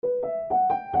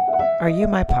Are you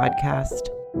my podcast?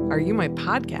 Are you my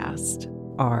podcast?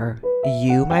 Are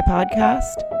you my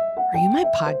podcast? Are you my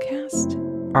podcast?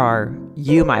 Are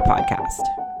you my podcast?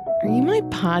 Are you my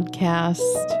podcast?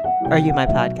 Are you my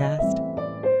podcast?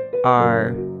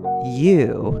 Are you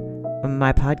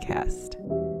my podcast?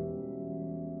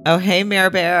 Oh, hey, Mare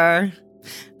Bear.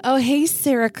 Oh, hey,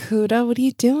 Sarah Kuda. What are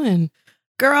you doing?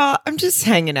 Girl, I'm just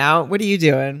hanging out. What are you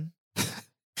doing?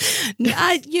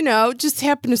 Just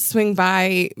happened to swing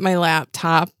by my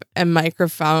laptop and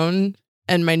microphone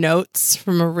and my notes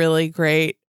from a really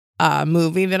great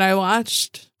movie that I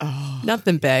watched. Oh,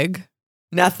 Nothing big.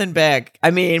 nothing big.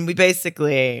 I mean, we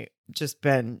basically just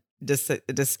been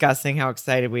discussing how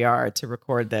excited we are to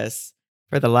record this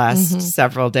for the last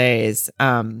several days.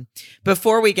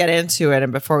 Before we get into it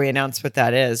and before we announce what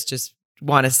that is, just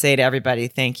want to say to everybody,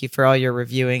 thank you for all your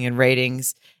reviewing and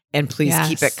ratings. And please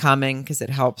keep it coming because it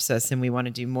helps us and we want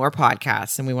to do more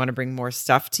podcasts and we want to bring more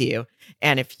stuff to you.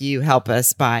 And if you help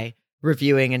us by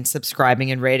reviewing and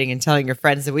subscribing and rating and telling your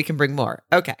friends, that we can bring more.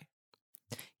 Okay.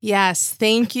 Yes.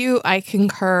 Thank you. I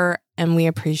concur and we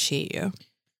appreciate you.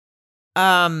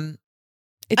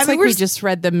 We just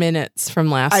read the minutes from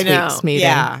last week's meeting.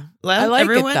 Yeah. I like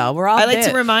it though. We're all I like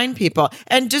to remind people.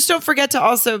 And just don't forget to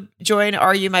also join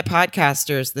Are You My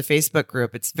Podcasters, the Facebook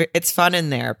group. It's fun in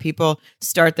there. People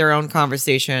start their own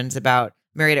conversations about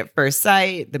Married at First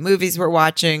Sight, the movies we're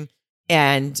watching.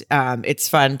 And it's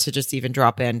fun to just even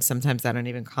drop in. Sometimes I don't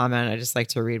even comment. I just like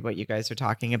to read what you guys are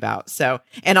talking about. So,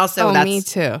 and also me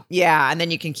too. Yeah. And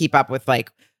then you can keep up with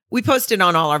we posted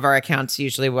on all of our accounts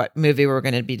usually what movie we're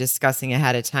going to be discussing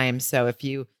ahead of time. So if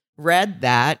you read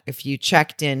that, if you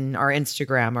checked in our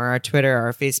Instagram or our Twitter or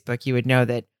our Facebook, you would know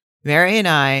that Mary and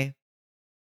I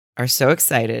are so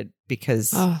excited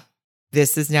because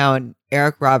this is now an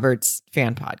Eric Roberts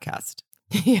fan podcast.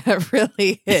 Yeah, it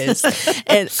really is.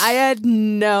 And I had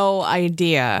no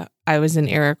idea I was an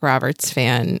Eric Roberts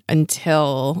fan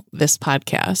until this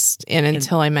podcast and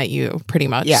until I met you, pretty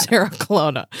much, Sarah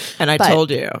Colonna. And I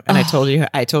told you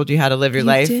how to live your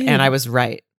life, and I was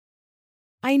right.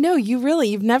 I know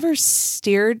you've never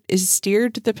steered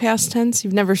the past tense.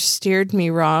 You've never steered me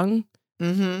wrong.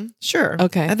 Mm-hmm. Sure.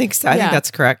 Okay. I think so. I think that's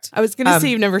correct. I was going to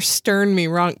say you've never sterned me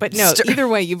wrong, but no, either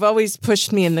way, you've always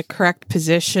pushed me in the correct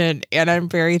position, and I'm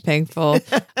very thankful.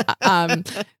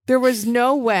 There was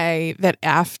no way that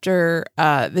after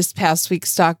this past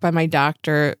week's talk by my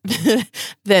doctor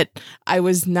that I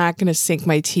was not going to sink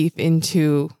my teeth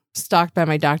into Stalked by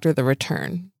My Doctor, The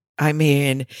Return. I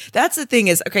mean, that's the thing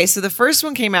is, okay, so the first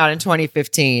one came out in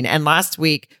 2015. And last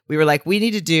week we were like, we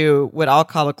need to do what I'll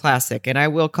call a classic. And I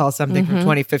will call something from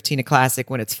 2015 a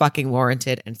classic when it's fucking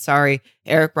warranted. And sorry,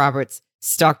 Eric Roberts'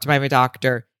 Stalked by My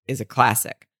Doctor is a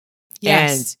classic.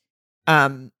 Yes.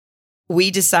 And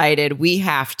we decided we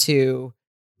have to,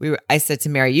 I said to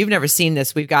Mary, you've never seen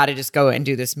this. We've got to just go and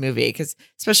do this movie. Because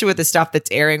especially with the stuff that's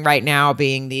airing right now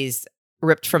being these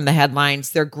ripped from the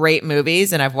headlines. They're great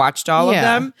movies and I've watched all of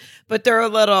them, but they're a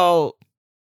little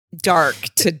dark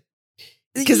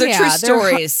because they're true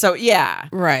stories.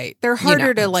 Right. They're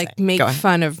harder to make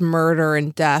fun of murder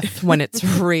and death when it's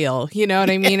real. You know what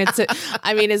I mean?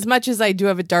 As much as I do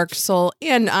have a dark soul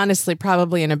and honestly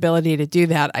probably an ability to do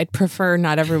that, I'd prefer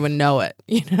not everyone know it,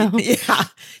 you know? Yeah.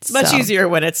 It's much easier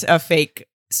when it's a fake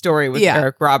story with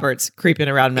Eric Roberts creeping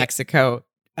around Mexico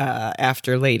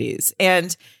after ladies.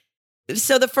 And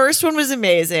so the first one was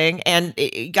amazing. And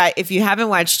if you haven't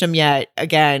watched them yet,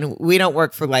 again, we don't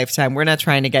work for Lifetime. We're not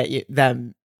trying to get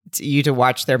you to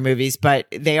watch their movies, but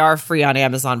they are free on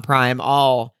Amazon Prime,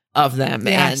 all of them.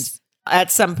 Yes. And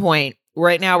at some point,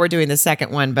 right now we're doing the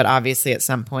second one, but obviously at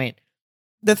some point,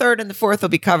 the third and the fourth will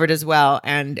be covered as well.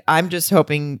 And I'm just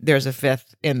hoping there's a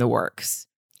fifth in the works.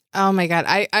 Oh my God.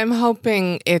 I'm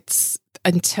hoping it's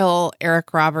until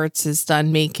Eric Roberts is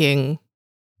done making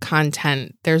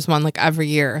content. There's one every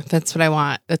year. That's what I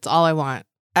want. That's all I want.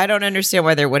 I don't understand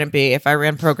why there wouldn't be. If I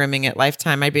ran programming at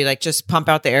Lifetime, I'd be like, just pump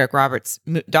out the Eric Roberts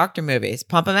doctor movies.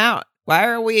 Pump them out. Why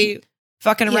are we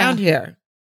fucking around here?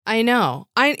 I know.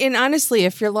 And honestly,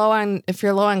 if you're low on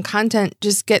content,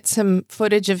 just get some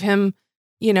footage of him,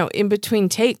 in between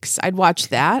takes. I'd watch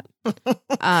that.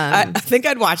 I think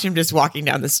I'd watch him just walking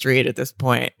down the street at this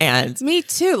point. And me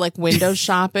too, window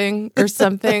shopping or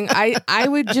something. I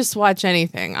would just watch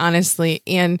anything, honestly.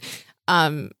 And,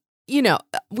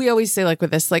 we always say with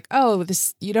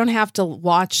this, you don't have to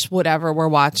watch whatever we're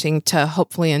watching to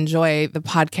hopefully enjoy the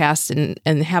podcast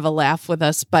and have a laugh with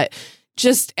us. But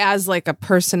just as a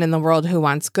person in the world who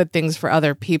wants good things for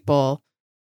other people,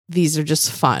 these are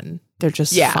just fun. They're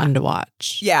just fun to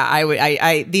watch.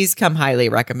 Yeah, these come highly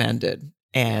recommended.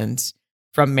 And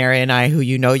from Mary and I, who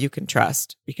you can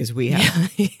trust because we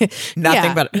have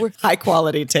nothing but high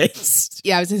quality taste.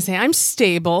 Yeah, I was going to say I'm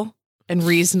stable and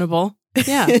reasonable.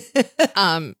 Yeah.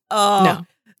 No.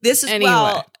 This is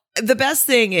the best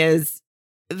thing is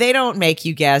they don't make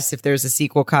you guess if there's a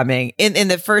sequel coming. In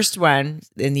the first one,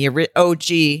 in the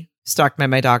OG, Stalked by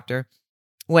My Doctor,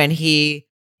 when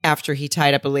after he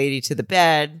tied up a lady to the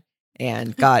bed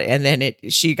and then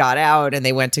she got out and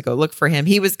they went to go look for him,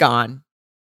 he was gone.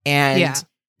 And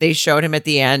they showed him at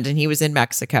the end and he was in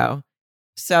Mexico.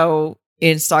 So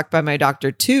in Stalked by My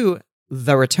Doctor 2,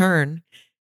 The Return,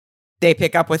 they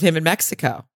pick up with him in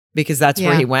Mexico because that's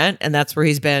where he went. And that's where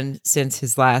he's been since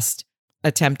his last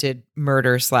attempted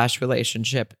murder /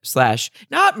 relationship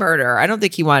 / not murder. I don't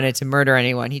think he wanted to murder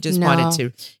anyone. He just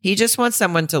he just wants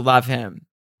someone to love him.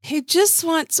 He just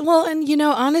wants, and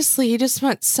honestly, he just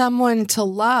wants someone to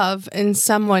love and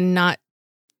someone not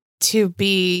to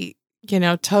be,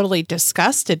 totally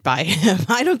disgusted by him.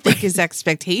 I don't think his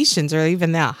expectations are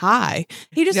even that high.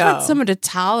 He just wants someone to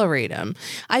tolerate him.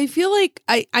 I feel like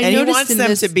I and he wants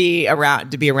them to be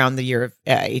around the year of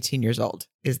 18 years old.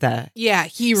 Is that? Yeah,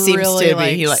 he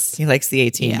really likes. He likes the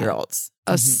 18-year-olds.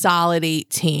 A solid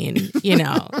 18.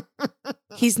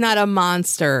 He's not a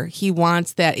monster. He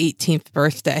wants that 18th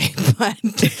birthday, but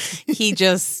he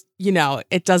just,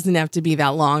 it doesn't have to be that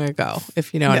long ago,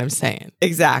 if you know what I'm saying.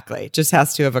 Exactly. It just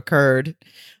has to have occurred.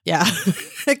 Yeah.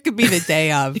 It could be the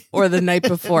day of or the night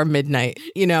before midnight.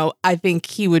 I think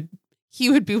he would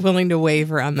be willing to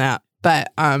waver on that.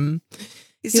 But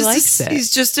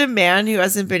he's just a man who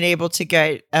hasn't been able to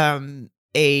get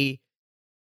a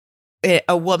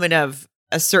woman of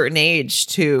a certain age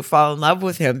to fall in love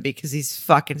with him because he's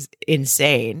fucking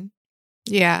insane.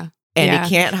 Yeah. And he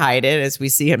can't hide it, as we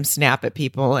see him snap at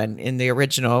people. And in the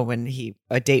original, when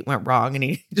a date went wrong and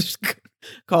he just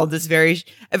called this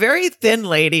a very thin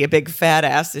lady a big fat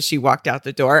ass as she walked out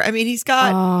the door. I mean, he's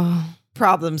got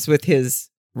problems with his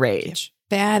rage.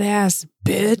 Badass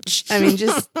bitch. I mean,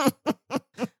 just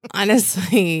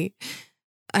honestly,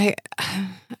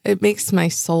 it makes my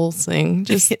soul sing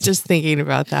just thinking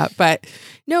about that. But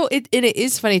no, it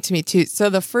is funny to me too. So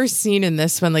the first scene in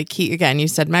this one, like you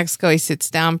said Mexico, he sits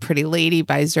down, pretty lady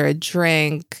buys her a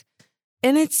drink,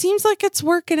 and it seems like it's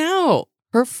working out.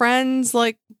 Her friends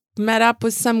met up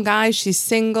with some guy. She's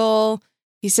single.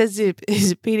 He says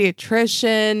he's a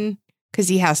pediatrician because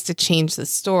he has to change the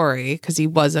story because he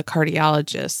was a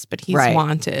cardiologist, but he's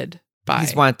wanted by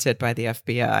the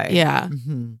FBI. Yeah.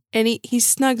 Mm-hmm. And he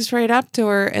snugs right up to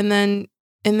her and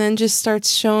then just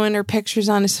starts showing her pictures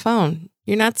on his phone.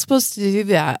 You're not supposed to do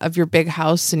that of your big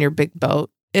house and your big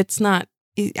boat. It's not.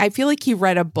 I feel like he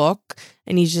read a book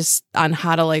and he's just on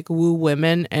how to woo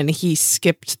women and he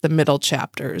skipped the middle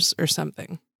chapters or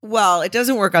something. Well, it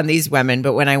doesn't work on these women,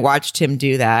 but when I watched him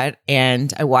do that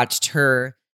and I watched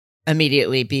her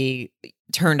immediately be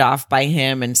turned off by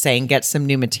him and saying, get some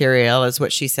new material, is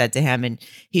what she said to him. And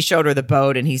he showed her the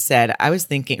boat and he said, I was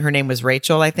thinking, her name was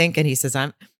Rachel, I think. And he says,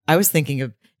 I was thinking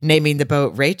of naming the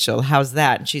boat Rachel. How's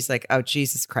that? And she's like, oh,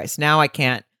 Jesus Christ. Now I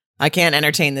can't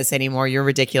entertain this anymore. You're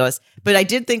ridiculous. But I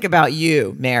did think about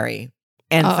you, Mary,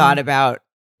 and thought about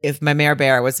if my mare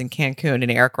bear was in Cancun and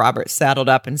Eric Roberts saddled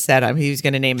up and said he was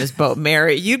going to name his boat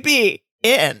Mary, you'd be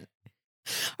in.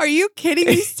 Are you kidding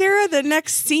me, Sarah? The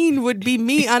next scene would be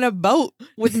me on a boat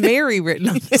with Mary written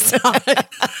on the side.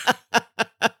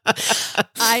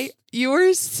 You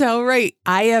are so right.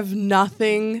 I have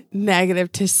nothing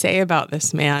negative to say about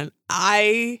this man.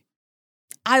 I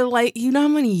like, how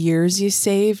many years you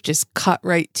save? Just cut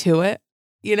right to it.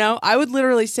 I would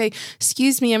literally say,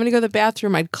 excuse me, I'm going to go to the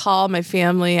bathroom. I'd call my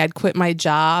family. I'd quit my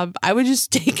job. I would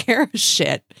just take care of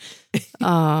shit.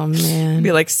 Oh, man.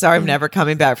 Be like, sorry, I'm never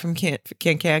coming back from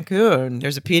Cancun.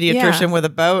 There's a pediatrician with a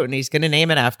boat and he's going to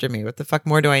name it after me. What the fuck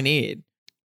more do I need?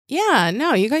 Yeah,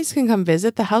 no, you guys can come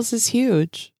visit. The house is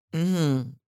huge. Mm-hmm.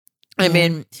 I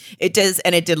mean, it does.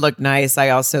 And it did look nice. I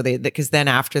also, because then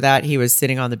after that, he was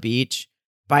sitting on the beach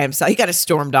by himself. He got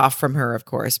stormed off from her, of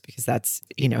course, because that's,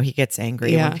 he gets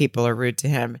angry when people are rude to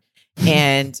him.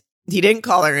 And he didn't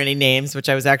call her any names, which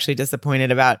I was actually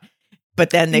disappointed about.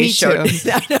 But then they showed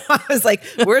I was like,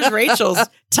 where's Rachel's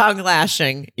tongue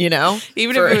lashing, Even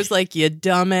if it was like, you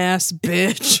dumbass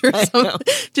bitch or something.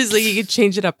 Just like you could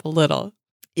change it up a little.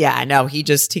 Yeah, no, he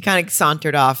kind of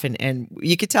sauntered off and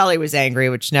you could tell he was angry,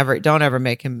 which don't ever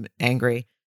make him angry.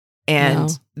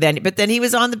 And then he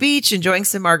was on the beach enjoying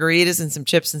some margaritas and some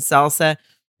chips and salsa.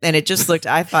 And it just looked,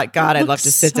 I thought, God, I'd love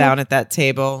to sit down at that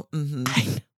table.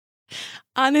 Mm-hmm.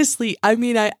 Honestly, I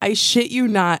mean, I shit you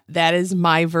not. That is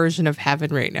my version of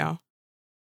heaven right now.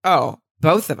 Oh,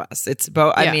 both of us. It's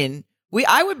both. Yeah. I mean,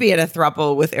 I would be in a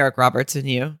throuple with Eric Roberts and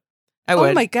you. I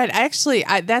would. Oh my God. Actually,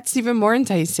 that's even more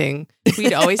enticing.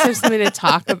 We'd always have something to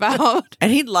talk about.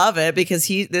 And he'd love it because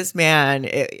this man,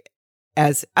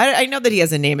 I know that he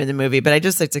has a name in the movie, but I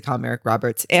just like to call him Eric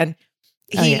Roberts. And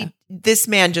this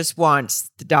man just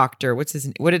wants the doctor. What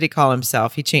did he call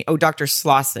himself? He changed. Oh, Dr.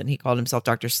 Slauson. He called himself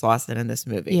Dr. Slauson in this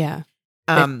movie. Yeah.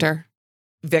 Victor.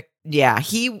 Yeah.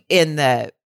 He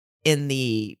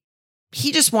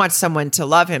just wants someone to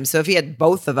love him. So if he had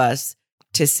both of us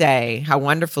to say how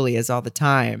wonderful he is all the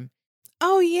time.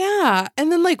 Oh yeah.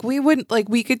 And then like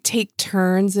we could take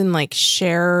turns and like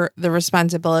share the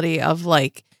responsibility of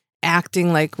like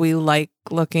acting like we like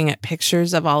looking at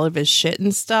pictures of all of his shit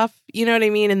and stuff. You know what I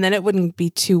mean? And then it wouldn't be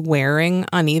too wearing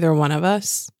on either one of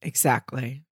us.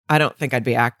 Exactly. I don't think I'd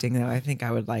be acting though. I think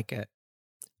I would like it.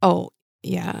 Oh,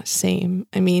 yeah, same.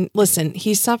 I mean, listen,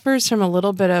 he suffers from a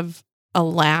little bit of a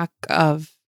lack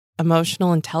of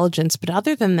emotional intelligence, but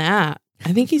other than that,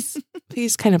 I think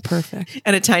he's kind of perfect.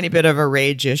 And a tiny bit of a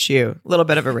rage issue. A little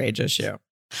bit of a rage issue.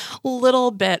 Little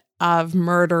bit of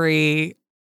murdery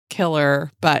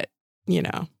killer, but you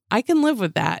know, I can live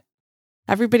with that.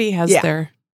 Everybody has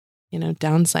their,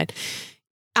 downside.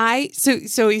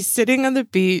 So he's sitting on the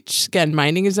beach, again,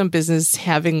 minding his own business,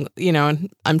 having, and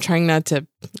I'm trying not to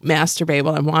masturbate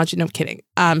while I'm watching. I'm kidding.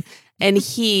 And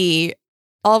he,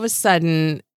 all of a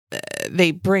sudden,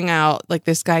 they bring out, like,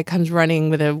 this guy comes running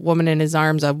with a woman in his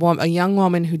arms, a young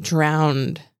woman who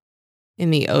drowned in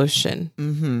the ocean.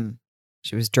 Mm-hmm.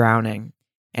 She was drowning.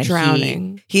 And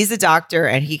drowning. He's a doctor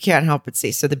and he can't help but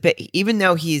see. So even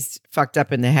though he's fucked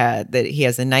up in the head, that he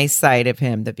has a nice side of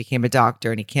him that became a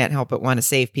doctor and he can't help but want to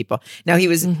save people. Now he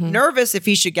was nervous if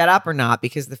he should get up or not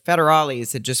because the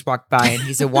federales had just walked by and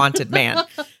he's a wanted man.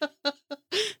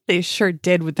 They sure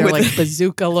did with their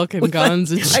bazooka looking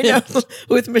guns and shit. I know,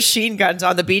 with machine guns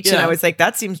on the beach. Yeah. And I was like,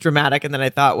 that seems dramatic. And then I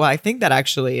thought, well, I think that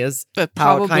actually is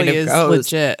how it kind of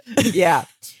goes. Legit. Yeah.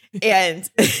 And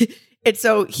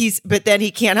so but then he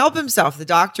can't help himself. The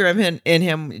doctor in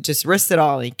him just risks it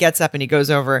all. And he gets up and he goes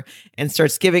over and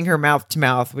starts giving her mouth to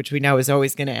mouth, which we know is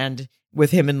always going to end with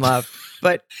him in love.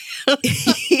 But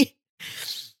he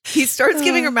starts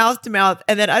giving her mouth to mouth.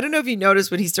 And then I don't know if you noticed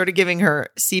when he started giving her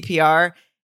CPR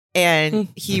and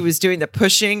he was doing the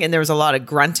pushing and there was a lot of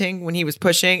grunting when he was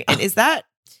pushing. And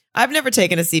I've never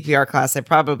taken a CPR class. I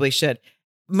probably should.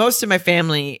 Most of my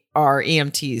family are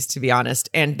EMTs, to be honest,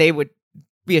 and they would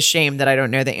be ashamed that I don't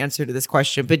know the answer to this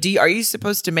question. But are you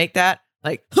supposed to make that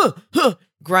like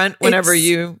grunt whenever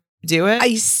you do it?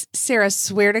 Sarah,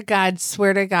 swear to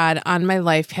God, on my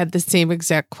life, had the same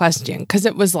exact question because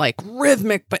it was like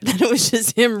rhythmic, but then it was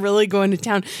just him really going to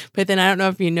town. But then I don't know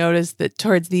if you noticed that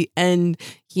towards the end,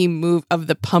 he moved of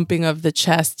the pumping of the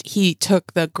chest. He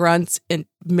took the grunts and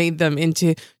made them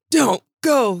into "Don't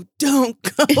go, don't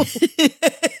go."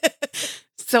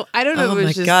 So I don't know. Oh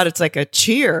my God, it's like a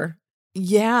cheer.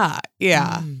 Yeah.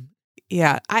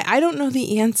 I don't know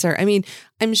the answer. I mean,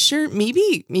 I'm sure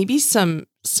maybe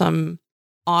some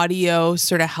audio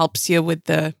sort of helps you with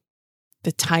the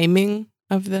timing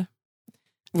of the.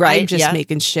 Right. I'm just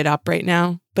making shit up right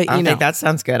now, but I think that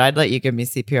sounds good. I'd let you give me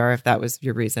CPR if that was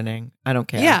your reasoning. I don't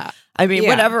care. Yeah. I mean,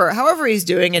 whatever. However he's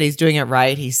doing it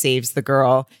right. He saves the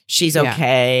girl. She's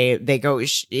okay.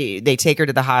 They take her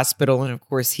to the hospital, and of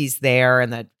course he's there in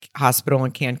the hospital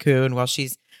in Cancun while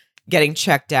she's getting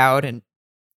checked out, and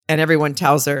everyone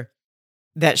tells her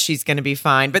that she's going to be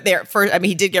fine. But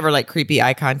he did give her like creepy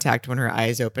eye contact when her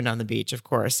eyes opened on the beach, of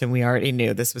course. And we already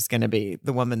knew this was going to be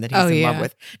the woman that he's in love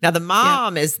with. Now the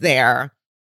mom is there,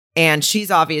 and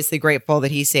she's obviously grateful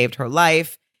that he saved her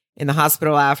life in the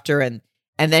hospital after. And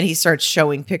then he starts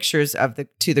showing pictures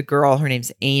to the girl, her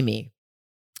name's Amy,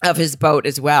 of his boat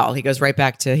as well. He goes right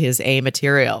back to his A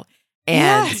material.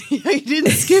 And he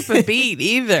didn't skip a beat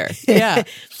either. Yeah.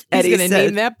 He's going to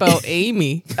name that boat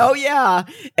Amy. Oh, yeah.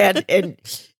 And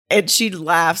she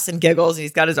laughs and giggles. And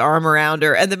he's got his arm around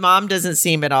her. And the mom doesn't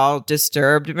seem at all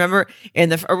disturbed. Remember, in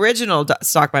the original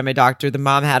Stalked by My Doctor, the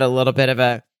mom had a little bit of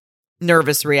a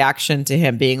nervous reaction to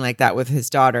him being like that with his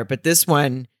daughter. But this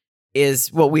one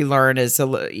is what we learn is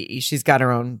she's got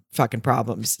her own fucking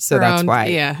problems. So that's why.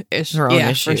 Yeah. Her own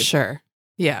issue. For sure.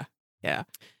 Yeah. Yeah.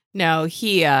 No,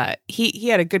 he had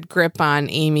a good grip on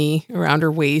Amy around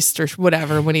her waist or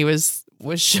whatever when he was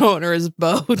showing her his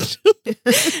boat.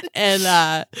 And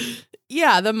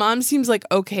the mom seems like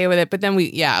okay with it, but then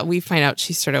we find out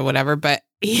she's sort of whatever, but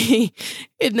and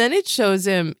then it shows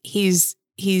him he's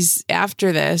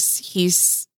after this,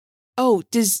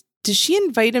 does she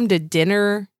invite him to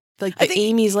dinner? Like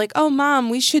Amy's like, "Oh, Mom,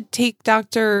 we should take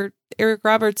Dr. Eric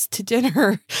Roberts to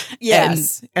dinner.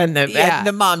 Yes. And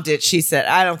the mom did. She said,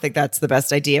 I don't think that's the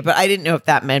best idea. But I didn't know if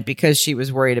that meant because she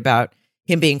was worried about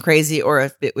him being crazy or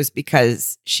if it was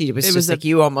because she was just like,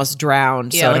 you almost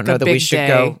drowned. So I don't know that we should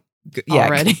go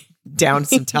already down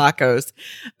some tacos.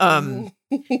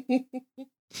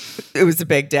 It was a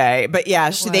big day. But yeah,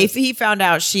 he found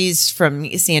out she's from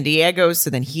San Diego. So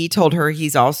then he told her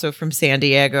he's also from San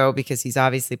Diego because he's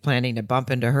obviously planning to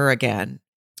bump into her again.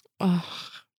 Oh.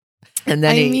 And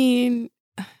then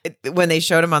when they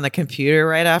showed him on the computer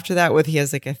right after that, he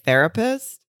has like a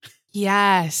therapist.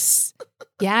 Yes.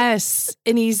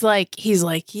 And he's like,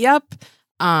 yep.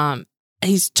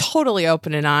 He's totally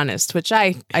open and honest, which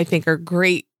I think are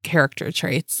great character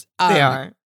traits. They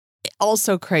are.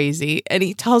 Also crazy. And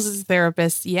he tells his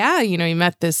therapist, he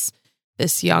met this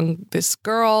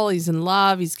girl. He's in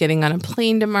love. He's getting on a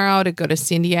plane tomorrow to go to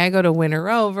San Diego to win her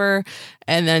over.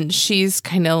 And then she's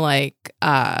kind of like,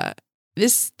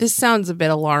 this sounds a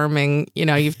bit alarming.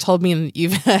 You've told me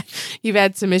you've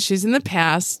had some issues in the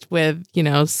past with,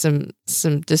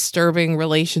 some disturbing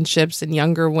relationships and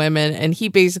younger women. And he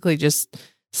basically just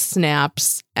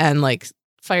snaps and like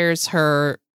fires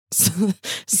her,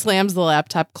 slams the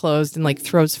laptop closed and like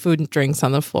throws food and drinks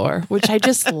on the floor, which I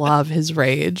just love his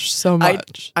rage so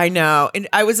much. I know. And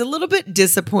I was a little bit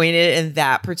disappointed in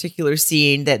that particular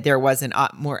scene that there was an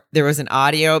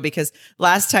audio, because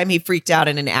last time he freaked out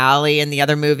in an alley in the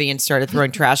other movie and started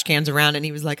throwing trash cans around and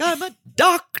he was like, I'm a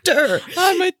doctor.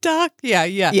 I'm a doc.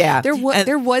 Yeah.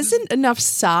 There wasn't enough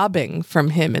sobbing from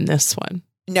him in this one.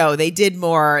 No, they did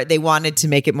more. They wanted to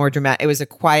make it more dramatic. It was a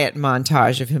quiet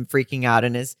montage of him freaking out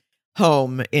in his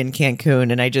home in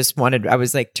Cancun. And I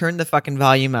was like, turn the fucking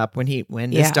volume up when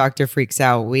this doctor freaks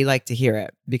out. We like to hear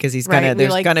it because there's going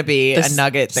to be a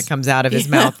nugget that comes out of his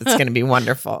mouth that's going to be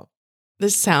wonderful. The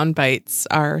sound bites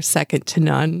are second to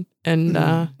none. And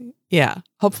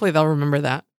hopefully they'll remember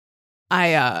that.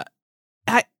 And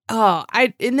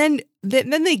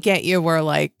then they get you where,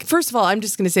 like, first of all, I'm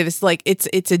just going to say this, like,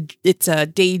 it's a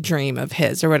daydream of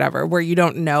his or whatever, where you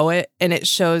don't know it. And it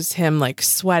shows him like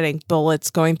sweating bullets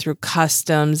going through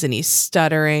customs and he's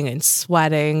stuttering and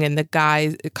sweating. And the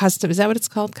guy, is that what it's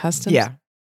called? Customs? Yeah.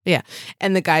 Yeah.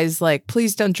 And the guy's like,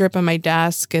 please don't drip on my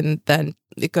desk. And then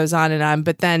it goes on and on.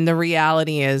 But then the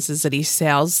reality is that he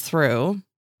sails through.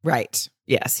 Right.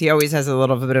 Yes. He always has a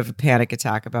little bit of a panic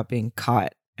attack about being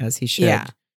caught, as he should. Yeah.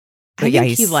 But I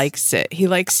think he likes it. He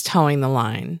likes towing the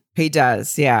line. He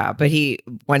does, yeah. But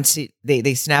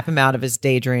they snap him out of his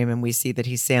daydream, and we see that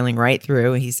he's sailing right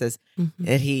through. And he says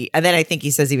that and then I think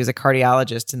he says he was a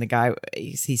cardiologist, and the guy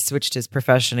he switched his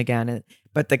profession again.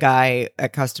 But the guy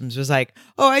at customs was like,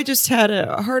 "Oh, I just had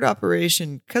a heart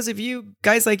operation because of you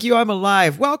guys like you. I'm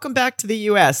alive. Welcome back to the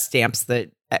U.S." Stamps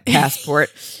the passport,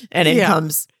 and in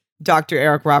comes Dr.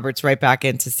 Eric Roberts right back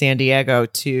into San Diego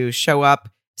to show up.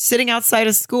 Sitting outside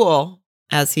of school,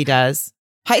 as he does.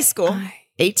 High school,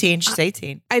 18. She's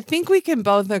 18. I think we can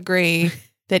both agree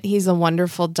that he's a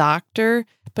wonderful doctor,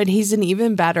 but he's an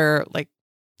even better, like,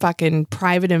 fucking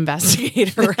private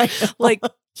investigator. Like,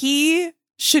 he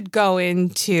should go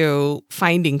into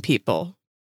finding people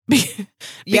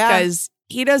because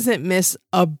he doesn't miss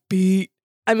a beat.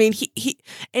 I mean,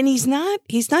 he's not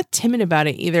timid about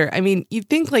it either. I mean, you'd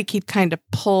think like he'd kind of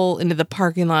pull into the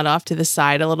parking lot off to the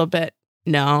side a little bit.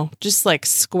 No, just like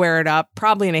square it up,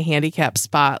 probably in a handicap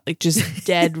spot, like just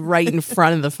dead right in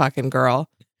front of the fucking girl.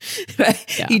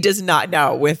 Yeah. He does not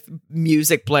know, with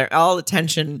music blaring, all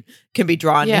attention can be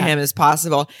drawn to him as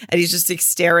possible. And he's just like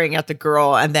staring at the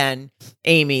girl and then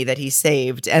Amy that he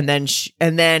saved. And then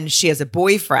she has a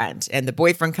boyfriend, and the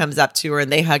boyfriend comes up to her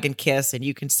and they hug and kiss. And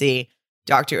you can see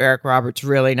Dr. Eric Roberts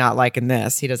really not liking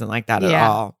this. He doesn't like that at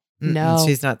all. No,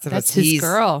 she's not. That's his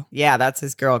girl. Yeah, that's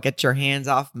his girl. Get your hands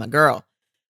off my girl.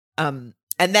 And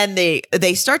then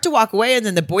they start to walk away, and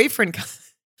then the boyfriend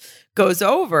goes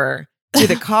over to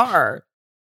the car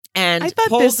and I thought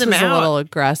pulls this him was out. A little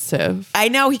aggressive. I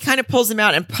know, he kind of pulls him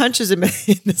out and punches him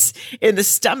in the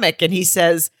stomach, and he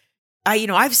says,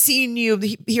 I've seen you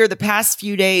here the past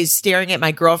few days staring at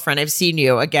my girlfriend. I've seen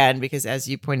you again, because as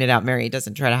you pointed out, Mary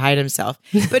doesn't try to hide himself,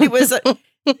 but it was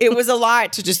it was a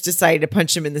lot to just decide to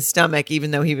punch him in the stomach,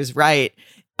 even though he was right.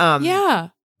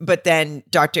 But then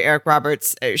Dr. Eric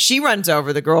Roberts, she runs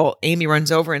over, the girl, Amy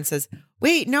runs over and says,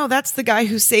 wait, no, that's the guy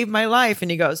who saved my life.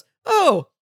 And he goes, oh,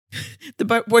 the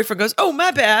boyfriend goes, oh, my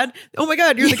bad. Oh my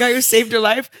God, you're the guy who saved her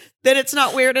life. Then it's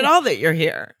not weird at all that you're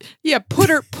here. Yeah.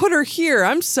 Put her here.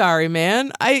 I'm sorry,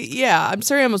 man. I'm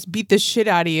sorry I almost beat the shit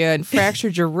out of you and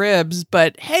fractured your ribs.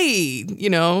 But hey,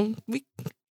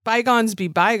 bygones be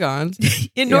bygones.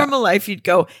 In normal life, you'd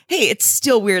go, hey, it's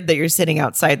still weird that you're sitting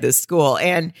outside this school.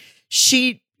 And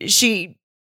she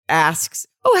asks,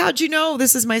 "Oh, how'd you know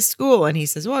this is my school?" And he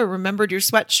says, "Well, I remembered your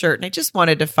sweatshirt and I just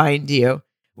wanted to find you."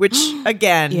 Which,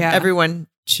 again, everyone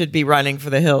should be running for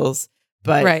the hills.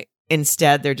 But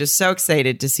instead, they're just so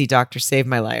excited to see Dr. Save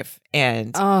My Life.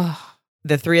 And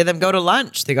the three of them go to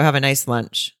lunch. They go have a nice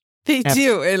lunch. They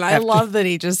do. And I love that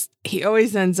he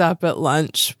always ends up at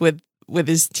lunch with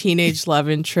his teenage love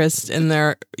interest and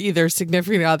their either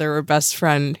significant other or best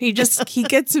friend. He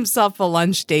gets himself a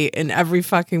lunch date in every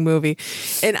fucking movie.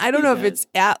 And I don't know if it's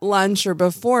at lunch or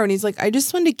before. And he's like, "I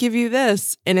just wanted to give you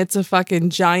this." And it's a fucking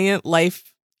giant life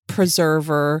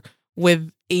preserver with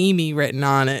Amy written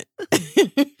on it.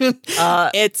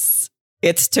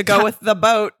 It's to go with the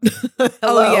boat.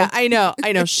 Oh yeah, I know.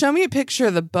 Show me a picture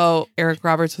of the boat, Eric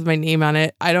Roberts, with my name on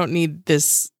it. I don't need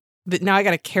this. But now I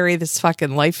got to carry this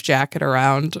fucking life jacket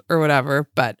around or whatever.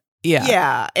 But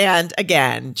yeah. And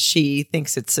again, she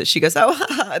goes,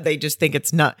 "Oh," they just think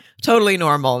it's not totally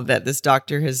normal that this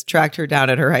doctor has tracked her down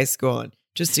at her high school and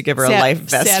just to give her a life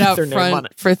vest sat with out her name on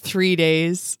it for 3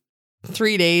 days.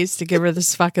 3 days to give her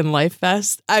this fucking life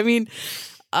vest. I mean,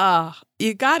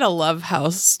 you gotta love how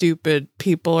stupid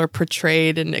people are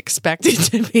portrayed and expected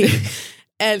to be.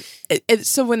 And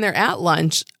so when they're at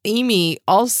lunch, Amy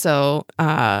also,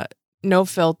 no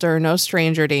filter, no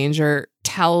stranger danger,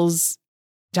 tells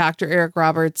Dr. Eric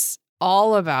Roberts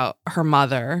all about her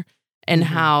mother and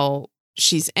how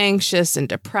she's anxious and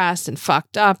depressed and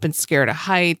fucked up and scared of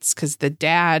heights because her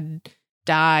dad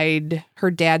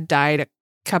died a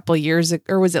couple years ago,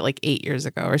 or was it like 8 years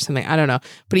ago or something? I don't know.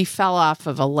 But he fell off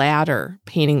of a ladder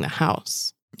painting the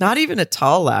house. Not even a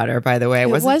tall ladder, by the way. It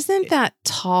wasn't that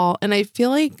tall. And I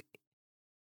feel like,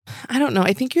 I don't know.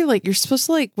 I think you're supposed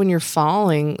to, like, when you're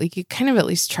falling, like, you kind of at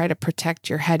least try to protect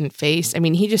your head and face. I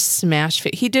mean, he just smashed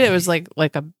it. He did. It was like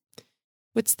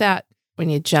what's that when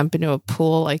you jump into a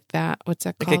pool like that? What's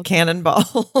that called? Like a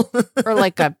cannonball. Or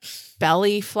like a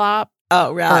belly flop.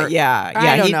 Oh, right. Yeah.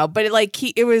 I don't know. But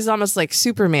it was almost like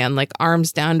Superman, like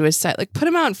arms down to his side. Like, put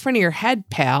him out in front of your head,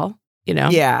 pal. You know?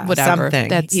 Yeah. Whatever.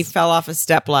 Something. He fell off a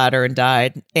step ladder and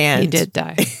died. And he did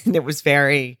die. And it was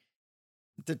the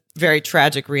very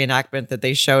tragic reenactment that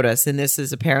they showed us. And this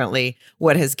is apparently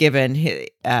what has given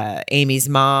Amy's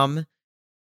mom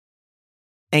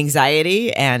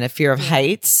anxiety and a fear of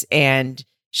heights. And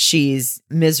she's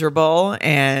miserable.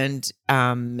 And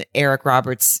Eric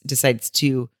Roberts decides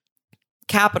to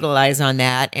capitalize on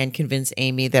that and convince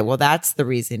Amy that, well, that's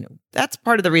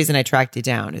part of the reason I tracked you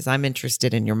down, is I'm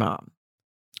interested in your mom.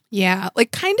 Yeah,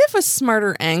 like kind of a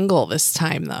smarter angle this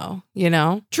time, though, you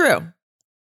know? True.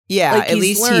 Yeah, like at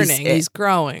least learning, he's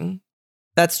growing.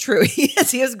 That's true.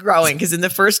 Yes, he is growing, because in the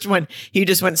first one, he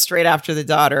just went straight after the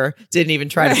daughter, didn't even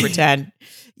try to pretend.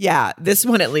 Yeah, this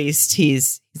one at least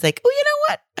he's like, "Oh, you know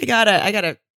what? I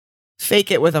gotta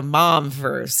fake it with a mom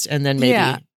first, and then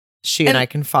maybe she and I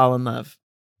can fall in love."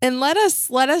 And let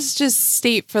us just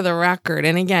state for the record,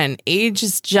 and again, age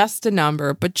is just a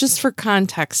number, but just for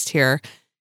context here,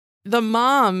 the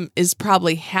mom is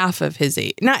probably half of his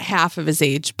age. Not half of his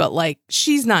age, but like,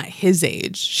 she's not his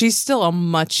age. She's still a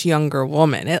much younger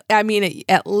woman.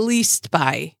 At least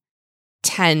by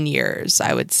 10 years,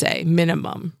 I would say,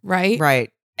 minimum, right?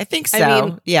 Right. I think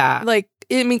so. Yeah. Like,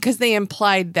 because they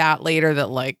implied that later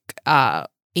that, like,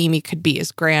 Amy could be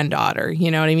his granddaughter, you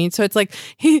know what I mean? So it's like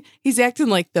he's acting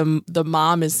like the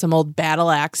mom is some old battle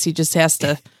axe he just has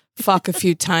to fuck a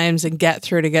few times and get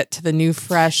through to get to the new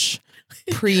fresh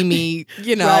preemie,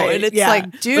 you know. Right, and it's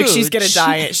like, dude, like, she's gonna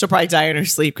die. She'll probably die in her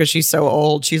sleep because she's so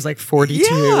old. She's like 42.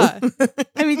 Yeah.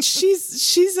 I mean,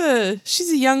 she's a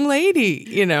young lady,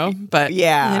 you know. But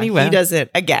yeah, anyway, he doesn't.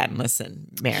 Again, listen,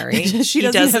 Mary, she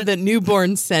doesn't have the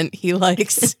newborn scent he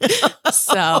likes.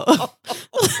 So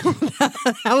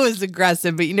that was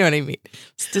aggressive, but you know what I mean.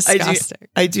 It's disgusting.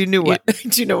 I do know what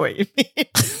you mean.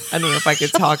 I don't know if I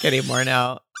could talk anymore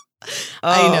now.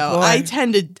 I know. Boy.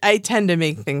 I tend to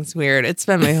make things weird. It's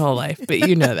been my whole life, but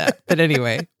you know that. But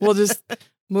anyway, we'll just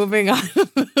moving on.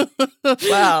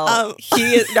 Well,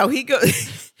 he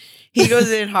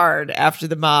goes in hard after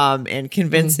the mom and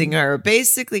convincing her.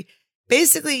 Basically,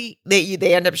 they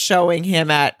end up showing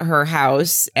him at her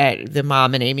house, at the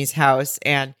mom and Amy's house,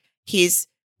 and he's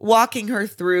walking her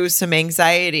through some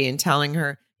anxiety and telling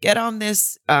her, get on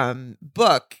this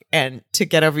book and to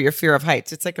get over your fear of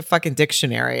heights. It's like a fucking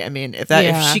dictionary. I mean, if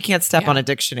she can't step on a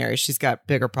dictionary, she's got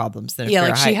bigger problems than a fear of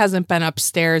heights. She hasn't been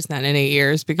upstairs then in 8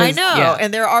 years, because I know,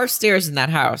 and there are stairs in that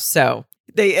house. So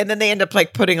then they end up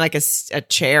like putting like a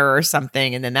chair or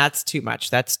something, and then that's too much.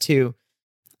 That's too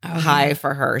high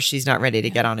for her. She's not ready to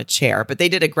get on a chair, but they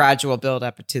did a gradual build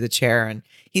up to the chair, and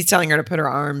he's telling her to put her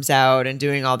arms out and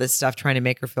doing all this stuff, trying to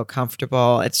make her feel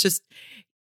comfortable. It's just,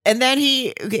 and then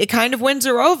it kind of wins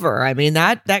her over. I mean,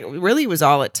 that really was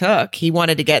all it took. He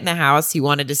wanted to get in the house. He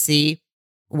wanted to see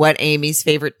what Amy's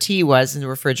favorite tea was in the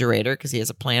refrigerator because he has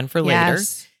a plan for later.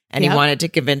 And he wanted to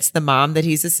convince the mom that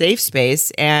he's a safe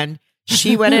space. And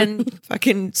she went in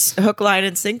fucking hook, line,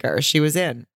 and sinker. She was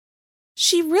in.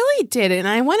 She really did. And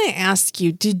I want to ask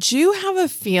you, did you have a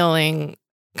feeling,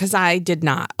 because I did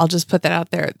not, I'll just put that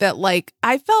out there, that like,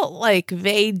 I felt like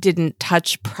they didn't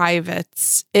touch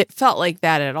privates. It felt like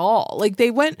that at all. Like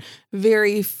they went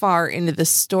very far into the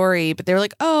story, but they were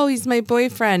like, oh, he's my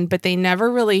boyfriend, but they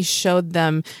never really showed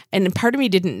them. And part of me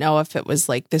didn't know if it was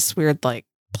like this weird, like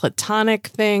platonic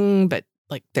thing, but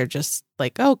like they're just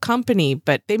like, oh, company,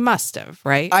 but they must have,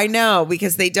 right? I know,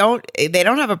 because they don't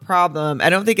have a problem. I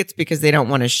don't think it's because they don't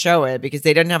want to show it, because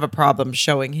they didn't have a problem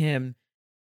showing him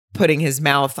putting his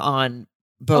mouth on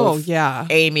both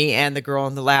Amy and the girl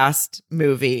in the last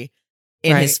movie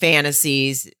in his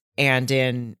fantasies, and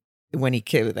in when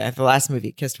the last movie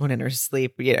he kissed one in her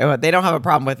sleep. You know, they don't have a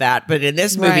problem with that. But in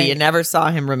this movie, you never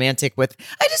saw him romantic with.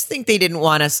 I just think they didn't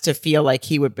want us to feel like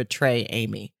he would betray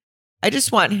Amy. I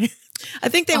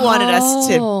think they wanted us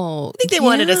to. I think they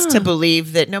wanted us to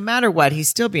believe that no matter what, he's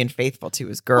still being faithful to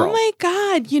his girl. Oh my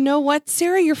God! You know what,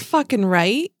 Sarah? You're fucking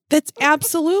right. That's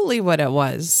absolutely what it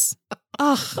was.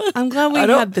 Oh, I'm glad we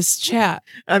had this chat.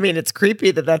 I mean, it's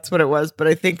creepy that that's what it was, but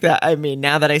I think that, I mean,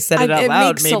 now that I said it out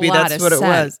loud, maybe that's what it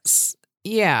was.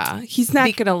 Yeah, he's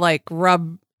not going to like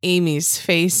rub Amy's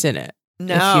face in it,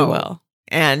 if you will.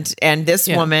 And this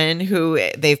woman who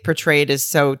they've portrayed as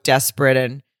so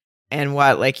desperate and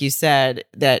what, like you said,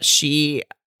 that she,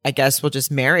 I guess, will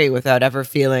just marry without ever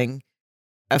feeling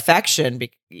affection,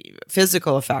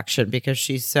 physical affection, because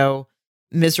she's so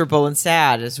miserable and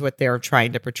sad is what they're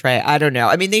trying to portray. I don't know.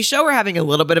 I mean, they show her having a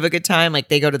little bit of a good time. Like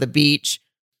they go to the beach.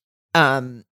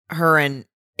 Her and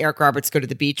Eric Roberts go to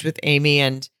the beach with Amy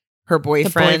and her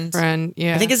boyfriend.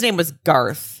 Yeah. I think his name was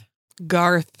Garth. Yeah.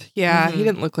 Mm-hmm. He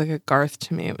didn't look like a Garth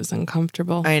to me. It was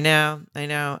uncomfortable. I know.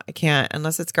 I can't,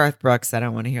 unless it's Garth Brooks. I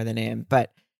don't want to hear the name,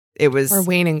 but it was. Or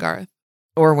Wayne and Garth.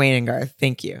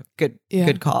 Thank you.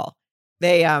 Good call.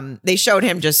 They showed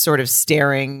him just sort of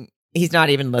staring. He's not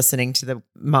even listening to the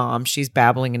mom. She's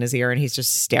babbling in his ear, and he's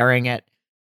just staring at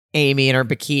Amy in her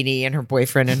bikini and her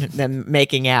boyfriend and them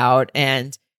making out.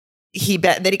 And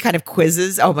then he kind of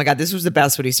quizzes. Oh my God, this was the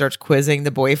best when he starts quizzing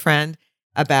the boyfriend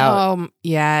about. About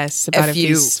if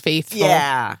he's faithful.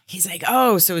 Yeah, he's like,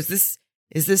 oh, so is this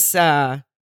is this a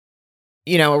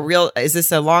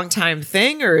long time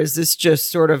thing, or is this just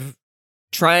sort of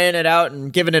trying it out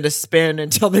and giving it a spin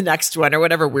until the next one, or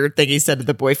whatever weird thing he said to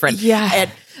the boyfriend. Yeah. And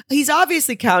he's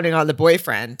obviously counting on the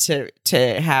boyfriend to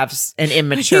have an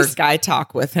immature guy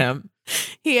talk with him.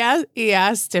 He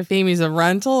asked if Amy's a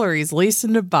rental or he's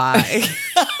leasing to buy.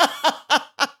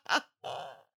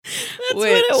 That's what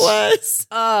it was.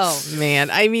 Oh man.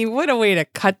 I mean, what a way to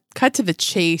cut to the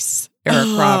chase,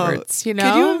 Eric Roberts, you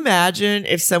know? Could you imagine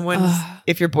if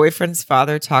if your boyfriend's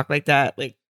father talked like that,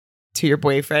 like to your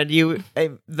boyfriend?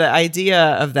 The idea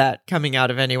of that coming out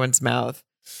of anyone's mouth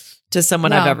to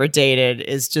someone I've ever dated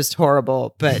is just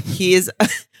horrible. But he is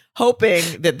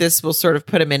hoping that this will sort of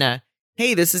put him in a,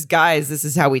 hey, this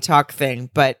is how we talk thing.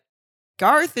 But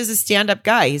Garth is a stand-up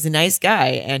guy. He's a nice guy.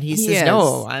 And he says,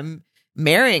 no, I'm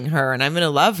marrying her and I'm going to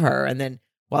love her. And then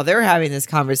while they're having this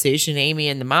conversation, Amy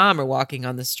and the mom are walking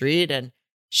on the street, and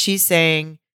she's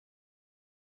saying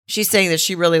that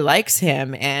she really likes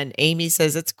him. And Amy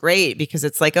says it's great because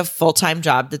it's like a full-time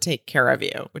job to take care of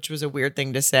you, which was a weird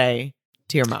thing to say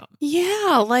to your mom.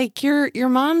 Yeah, like your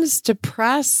mom's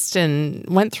depressed and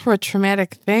went through a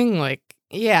traumatic thing. Like,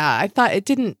 yeah, I thought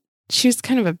she was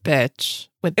kind of a bitch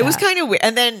with that. It was kind of weird.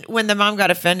 And then when the mom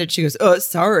got offended, she goes, oh,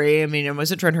 sorry. I mean, I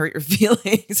wasn't trying to hurt your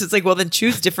feelings. It's like, well, then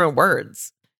choose different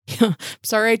words. Yeah,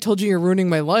 sorry I told you you're ruining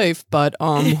my life, but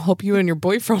hope you and your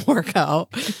boyfriend work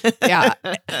out. Yeah.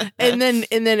 And then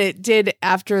it did,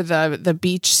 after the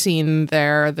beach scene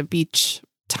there, the beach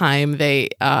time,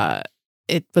 it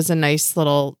was a nice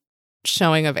little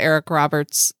showing of Eric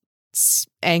Roberts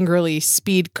angrily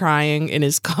speed crying in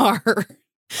his car.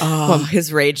 Oh,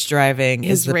 his rage driving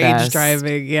is the best.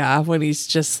 Yeah, when he's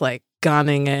just like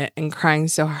gunning it and crying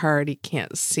so hard he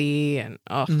can't see, and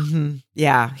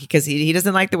yeah, because he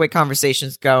doesn't like the way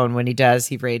conversations go, and when he does,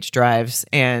 he rage drives.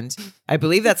 And I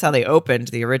believe that's how they opened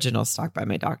the original Stalked by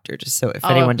My Doctor, just so if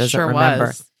anyone doesn't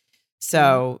remember.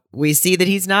 So we see that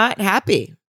he's not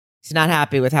happy. He's not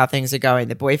happy with how things are going.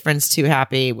 The boyfriend's too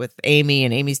happy with Amy,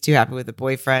 and Amy's too happy with the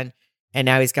boyfriend. and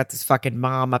now he's got this fucking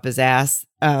mom up his ass.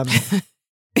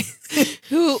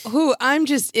 Who I'm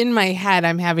just in my head,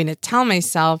 I'm having to tell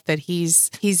myself that he's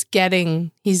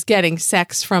getting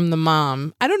sex from the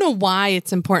mom. I don't know why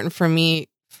it's important for me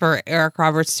for Eric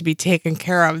Roberts to be taken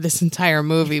care of this entire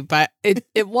movie, but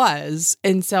it was.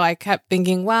 And so I kept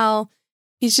thinking, well,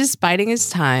 he's just biding his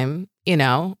time,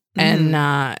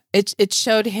 and it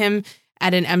showed him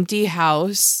at an empty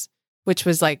house, which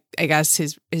was like, I guess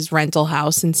his rental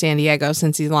house in San Diego,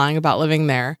 since he's lying about living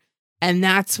there. And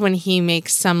that's when he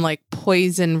makes some like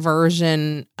poison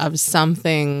version of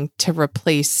something to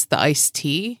replace the iced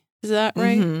tea. Is that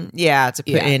right? Mm-hmm. Yeah, to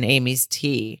put in Amy's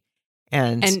tea.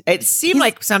 And it seemed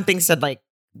like something said like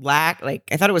I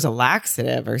thought it was a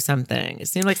laxative or something. It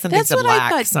seemed like something said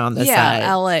lax on the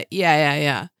side.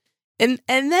 Yeah. And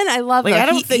then I love I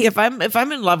don't think if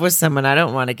I'm in love with someone, I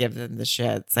don't want to give them the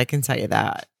shits. I can tell you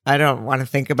that. I don't want to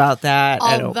think about that.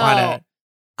 I don't want to.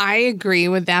 I agree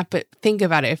with that, but think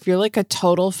about it. If you're like a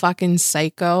total fucking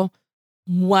psycho,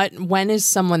 when is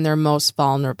someone their most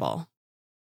vulnerable?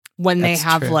 When they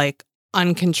have like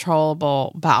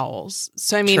uncontrollable bowels.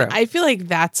 So I mean, I feel like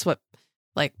that's what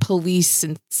like police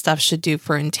and stuff should do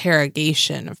for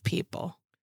interrogation of people.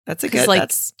 That's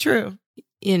that's true.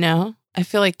 I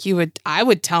feel like I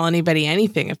would tell anybody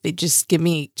anything if they just let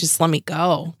me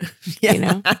go.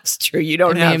 Yeah, that's true. You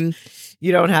don't have,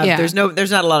 there's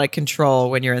not a lot of control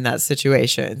when you're in that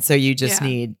situation. So you just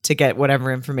need to get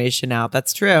whatever information out.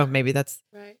 That's true. Maybe that's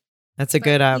a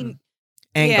good angle.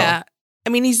 Yeah. I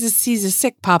mean, he's a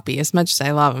sick puppy. As much as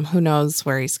I love him, who knows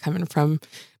where he's coming from.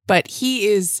 But he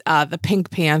is the Pink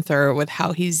Panther with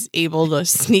how he's able to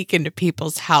sneak into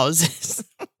people's houses.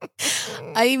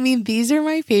 I mean, these are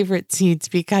my favorite scenes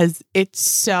because it's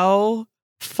so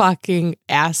fucking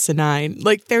asinine.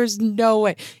 Like, there's no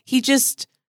way. He just...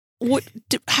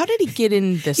 how did he get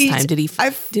in this time? Did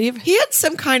he had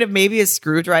some kind of maybe a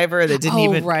screwdriver that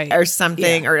didn't or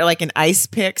something, or like an ice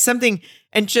pick, something,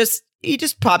 and he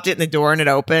just popped it in the door and it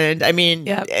opened. I mean,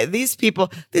 these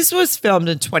people, this was filmed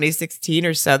in 2016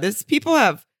 or so. These people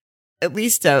have at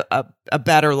least a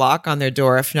better lock on their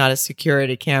door, if not a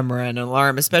security camera and an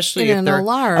alarm, especially if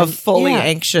they're a fully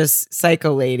anxious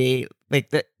psycho lady.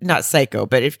 Like, not psycho,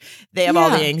 but if they have all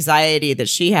the anxiety that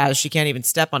she has, she can't even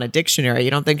step on a dictionary.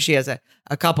 You don't think she has a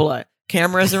couple of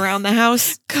cameras around the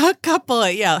house?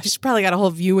 She's probably got a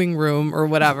whole viewing room or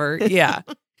whatever. Yeah.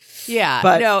 Yeah,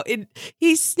 but no,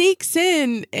 he sneaks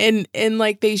in and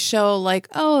like they show like,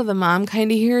 oh, the mom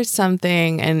kind of hears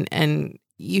something and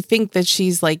you think that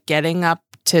she's like getting up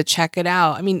to check it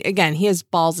out. I mean, again, he has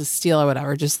balls of steel or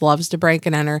whatever, just loves to break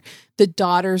and enter. The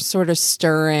daughter's sort of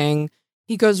stirring.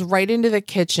 He goes right into the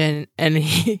kitchen and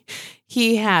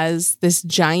he has this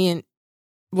giant,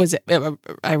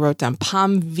 I wrote down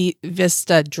Palm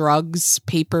Vista Drugs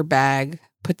paper bag,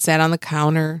 puts that on the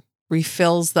counter,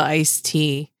 refills the iced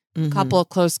tea. A couple of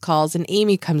close calls, and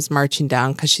Amy comes marching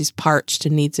down because she's parched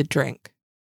and needs a drink.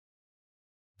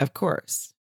 Of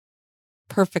course.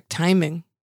 Perfect timing.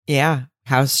 Yeah.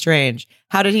 How strange.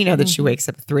 How did he know that she wakes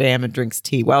up at 3 a.m. and drinks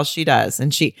tea? Well, she does.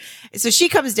 And she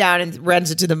comes down and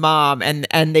rents it to the mom,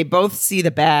 and they both see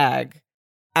the bag,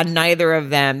 and neither of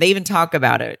them, they even talk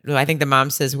about it. I think the mom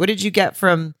says, what did you get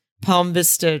from Palm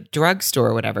Vista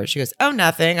drugstore or whatever? She goes, oh,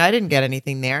 nothing. I didn't get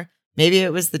anything there. Maybe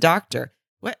it was the doctor.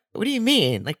 What do you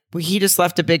mean? Like, he just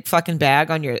left a big fucking bag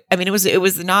on your... I mean, it was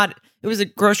a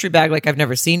grocery bag like I've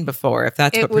never seen before, if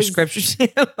that's what prescription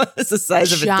was, the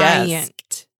size of a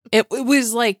desk. It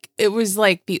was like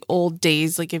the old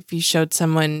days, like if you showed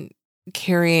someone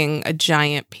carrying a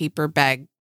giant paper bag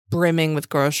brimming with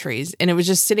groceries, and it was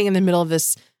just sitting in the middle of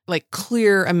this like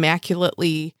clear,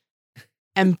 immaculately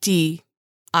empty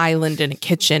island in a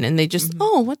kitchen, and they just,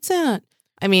 oh, what's that?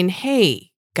 I mean,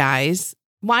 hey, guys...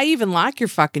 Why even lock your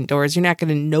fucking doors? You're not going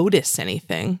to notice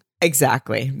anything.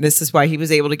 Exactly. This is why he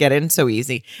was able to get in so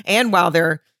easy. And while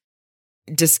they're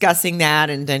discussing that,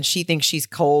 and then she thinks she's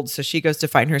cold, so she goes to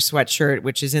find her sweatshirt,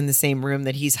 which is in the same room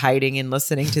that he's hiding and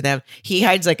listening to them. He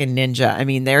hides like a ninja. I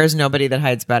mean, there is nobody that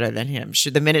hides better than him.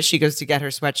 The minute she goes to get her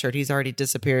sweatshirt, he's already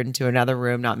disappeared into another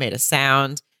room, not made a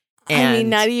sound. I mean,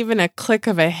 not even a click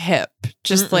of a hip,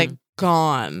 just like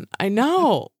gone. I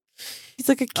know. He's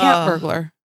like a cat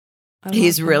burglar.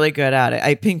 He's really good at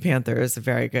it. Pink Panther is a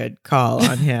very good call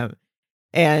on him.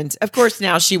 And of course,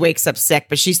 now she wakes up sick,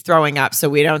 but she's throwing up. So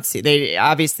we don't see,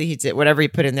 obviously he did whatever he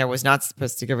put in there was not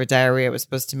supposed to give her diarrhea. It was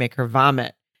supposed to make her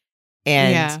vomit.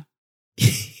 And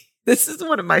this is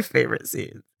one of my favorite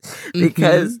scenes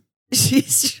because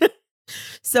she's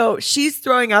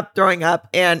throwing up.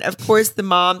 And of course the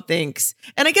mom thinks,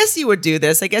 and I guess you would do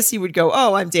this. I guess you would go,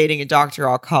 oh, I'm dating a doctor.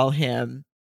 I'll call him.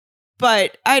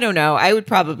 But I don't know. I would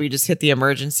probably just hit the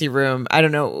emergency room. I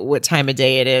don't know what time of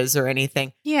day it is or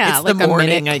anything. Yeah, it's like the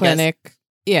morning, a minute clinic. I guess.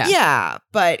 Yeah. Yeah.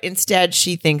 But instead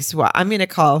she thinks, well, I'm going to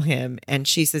call him. And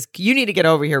she says, you need to get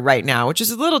over here right now, which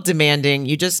is a little demanding.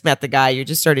 You just met the guy. You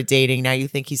just started dating. Now you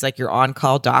think he's like your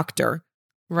on-call doctor.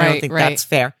 Right. I don't think that's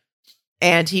fair.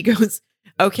 And he goes,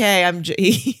 okay, I'm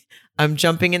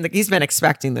jumping in he's been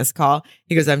expecting this call.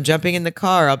 He goes, I'm jumping in the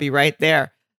car. I'll be right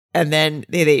there. And then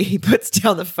he puts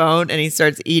down the phone and he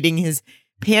starts eating his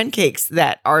pancakes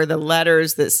that are the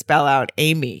letters that spell out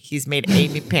Amy. He's made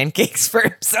Amy pancakes for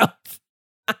himself.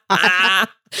 I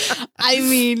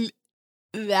mean,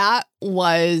 that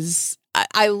was,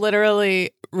 I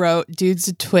literally wrote, dude's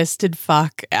a twisted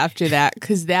fuck after that,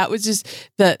 because that was just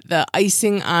the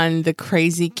icing on the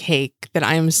crazy cake that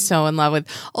I am so in love with,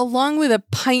 along with a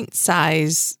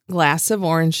pint-size glass of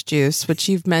orange juice, which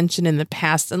you've mentioned in the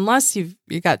past. Unless you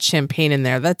got champagne in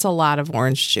there, that's a lot of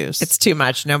orange juice. It's too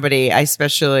much.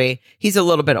 He's a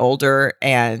little bit older,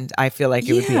 and I feel like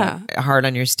it would be hard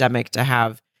on your stomach to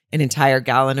have an entire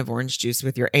gallon of orange juice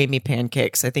with your Amy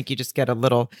pancakes. I think you just get a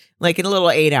little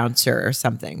 8-ouncer or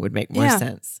something would make more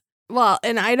sense. Well,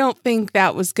 and I don't think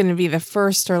that was going to be the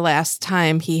first or last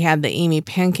time he had the Amy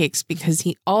pancakes, because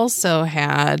he also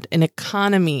had an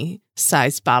economy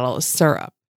sized bottle of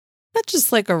syrup. Not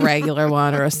just like a regular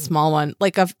one or a small one,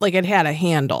 like it had a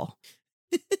handle.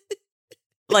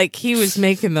 Like he was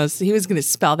making those, he was going to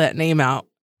spell that name out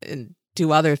and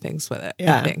do other things with it.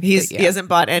 Yeah. He hasn't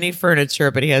bought any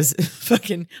furniture, but he has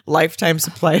fucking lifetime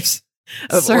supplies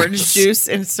of orange juice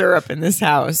and syrup in this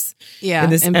house. Yeah. In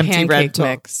this and empty pancake rental.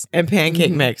 mix. And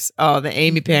pancake mix. Oh, the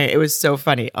Amy pancake. It was so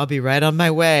funny. I'll be right on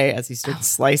my way as he starts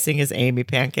slicing his Amy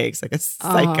pancakes like a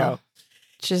psycho.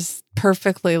 Just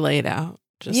perfectly laid out.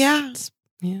 Yeah.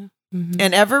 Mm-hmm.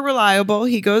 And ever reliable.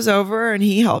 He goes over and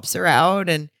he helps her out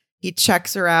and he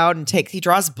checks her out and he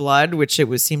draws blood, which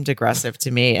seemed aggressive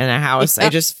to me in a house.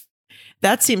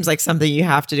 That seems like something you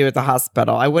have to do at the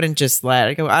hospital. I wouldn't just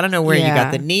I don't know where you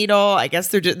got the needle. I guess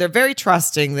they're very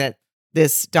trusting that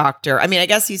this doctor, I mean, I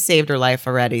guess he saved her life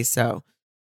already. So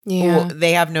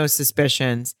they have no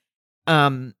suspicions.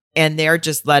 And they're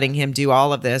just letting him do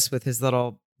all of this with his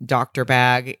little doctor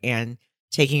bag and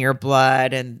taking her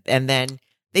blood. And then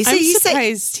they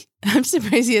say, I'm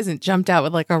surprised he hasn't jumped out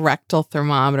with like a rectal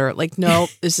thermometer. Like, no,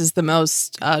 this is the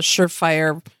most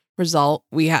surefire result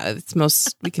we have. It's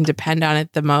most, we can depend on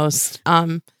it the most.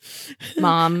 Mom,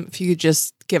 if you could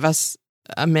just give us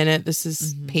a minute. This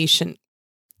is patient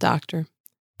doctor.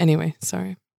 Anyway,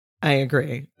 sorry. I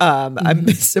agree. I'm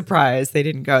surprised they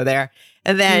didn't go there.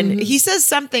 And then he says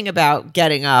something about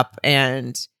getting up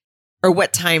or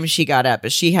what time she got up,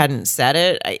 but she hadn't said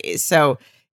it.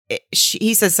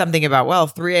 He says something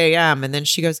about, 3 a.m. And then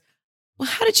she goes, well,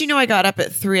 how did you know I got up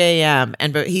at 3 a.m.?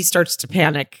 But he starts to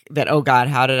panic that, oh God,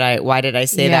 why did I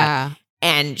say that?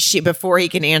 And before he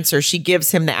can answer, she gives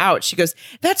him the out. She goes,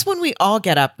 that's when we all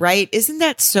get up, right? Isn't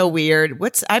that so weird?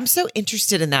 I'm so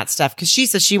interested in that stuff. Cause she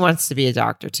says she wants to be a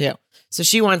doctor too. So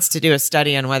she wants to do a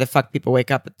study on why the fuck people wake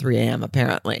up at 3 a.m.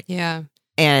 apparently. Yeah.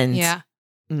 And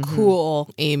cool,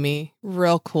 Amy.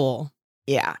 Real cool.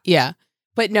 Yeah. Yeah.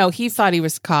 But no, he thought he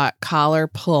was caught collar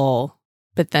pull.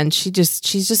 But then she's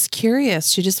just curious.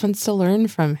 She just wants to learn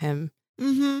from him.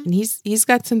 Mm-hmm. And he's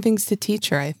got some things to teach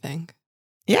her, I think.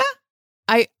 Yeah.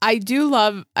 I do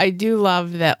love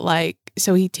that, like,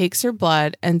 so he takes her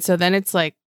blood, and so then it's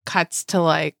like cuts to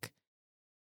like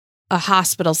a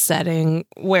hospital setting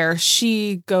where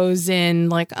she goes in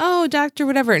like, oh, doctor,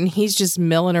 whatever, and he's just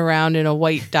milling around in a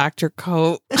white doctor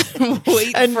coat,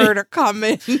 waiting for her to come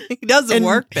in. He doesn't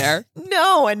work there.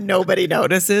 No, and nobody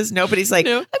notices. Nobody's like,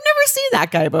 I've never seen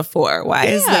that guy before. Why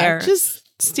is there? Just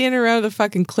standing around with a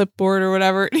fucking clipboard or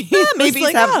whatever. Yeah, maybe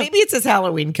it's his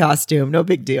Halloween costume. No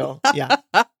big deal. Yeah.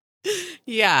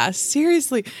 Yeah,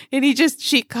 seriously. And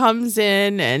she comes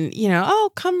in and,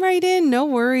 oh, come right in. No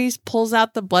worries. Pulls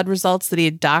out the blood results that he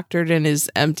had doctored in his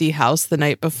empty house the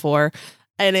night before.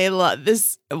 And I love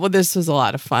this. Well, this was a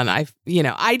lot of fun. I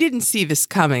didn't see this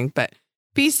coming, but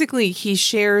basically he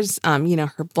shares,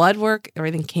 her blood work.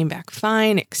 Everything came back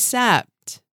fine,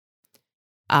 except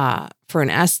for an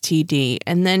STD.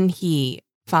 And then he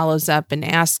follows up and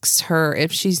asks her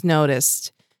if she's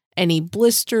noticed any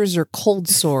blisters or cold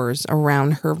sores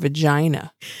around her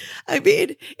vagina. I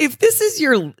mean, if this is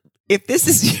your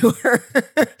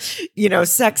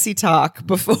sexy talk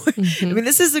before, I mean,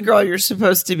 this is a girl you're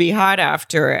supposed to be hot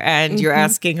after, and you're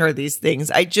asking her these things.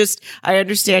 I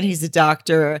understand he's a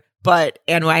doctor,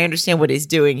 and I understand what he's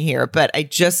doing here, but I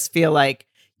just feel like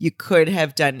you could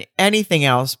have done anything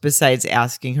else besides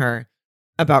asking her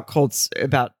about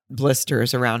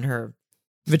blisters around her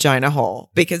vagina hole,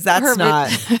 because that's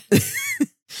not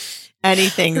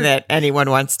anything that anyone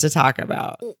wants to talk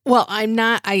about. Well,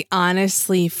 I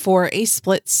honestly, for a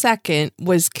split second,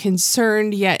 was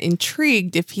concerned yet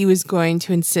intrigued if he was going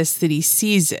to insist that he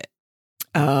sees it.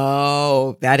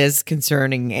 Oh, that is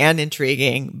concerning and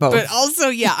intriguing, both. But also,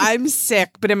 yeah, I'm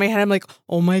sick. But in my head, I'm like,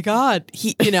 oh my God.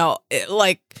 He's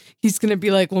going to be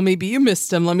like, well, maybe you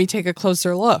missed him. Let me take a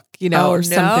closer look, or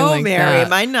something like Mary,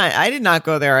 that. I did not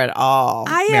go there at all.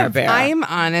 I am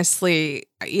honestly,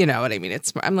 you know what I mean?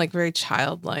 I'm like very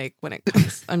childlike when it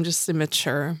comes. I'm just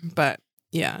immature, but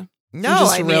yeah. No,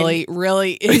 I'm just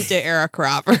really into Eric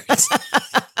Roberts.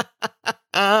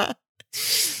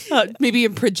 Maybe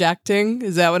I'm projecting.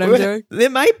 Is that what I'm doing?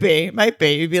 It might be.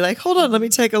 You'd be like, hold on, let me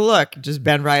take a look. Just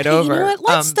bend right over. You know what?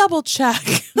 Let's double check.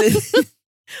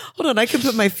 Hold on, I can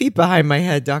put my feet behind my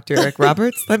head, Dr. Eric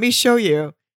Roberts. Let me show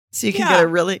you. So you can get a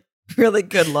really, really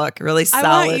good look, really solid.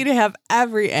 I want you to have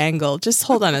every angle. Just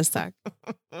hold on a sec.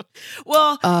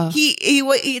 Well,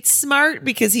 it's smart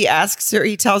because he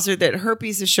tells her that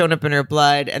herpes has shown up in her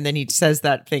blood, and then he says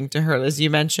that thing to her, as you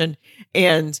mentioned,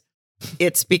 and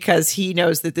it's because he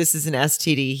knows that this is an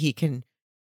STD.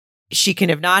 She can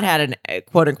have not had a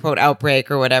quote unquote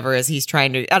outbreak or whatever, as he's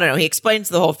trying to, I don't know. He explains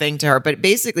the whole thing to her, but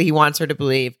basically he wants her to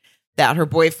believe that her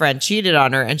boyfriend cheated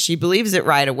on her, and she believes it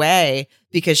right away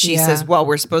because she says, well,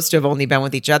 we're supposed to have only been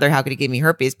with each other. How could he give me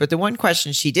herpes? But the one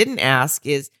question she didn't ask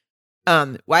is,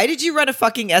 why did you run a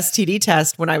fucking STD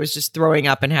test when I was just throwing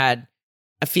up and had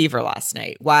a fever last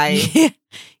night? Why?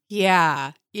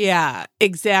 Yeah,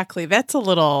 exactly. That's a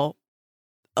little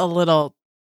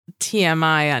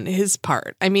TMI on his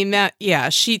part. I mean, that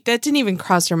didn't even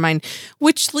cross her mind,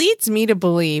 which leads me to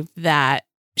believe that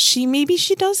she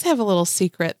does have a little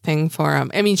secret thing for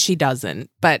him. I mean, she doesn't,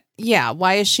 but yeah,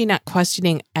 why is she not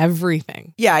questioning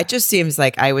everything? Yeah, it just seems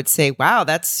like I would say, wow,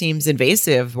 that seems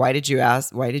invasive. Why did you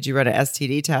run an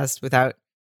STD test without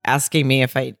asking me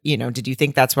if did you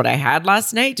think that's what I had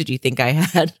last night? Did you think I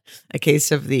had a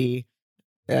case of the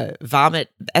vomit,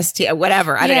 STI,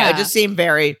 whatever? I don't know. It just seemed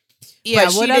very...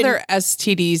 Yeah, what other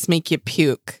STDs make you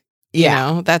puke?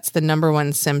 That's the number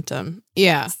one symptom.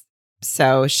 Yeah.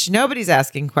 So nobody's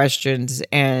asking questions.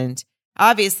 And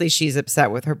obviously she's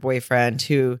upset with her boyfriend,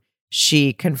 who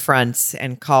she confronts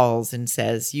and calls and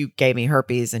says, you gave me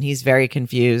herpes. And he's very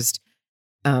confused.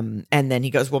 And then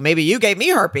he goes, well, maybe you gave me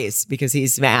herpes, because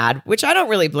he's mad, which I don't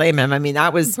really blame him. I mean,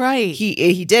 that was right.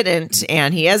 He didn't.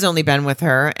 And he has only been with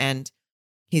her. And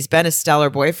he's been a stellar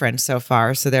boyfriend so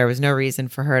far. So there was no reason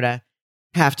for her to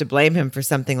have to blame him for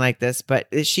something like this, but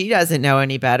she doesn't know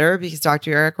any better because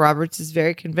Dr. Eric Roberts is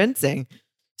very convincing.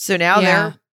 So now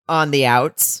they're on the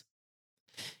outs.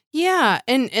 Yeah.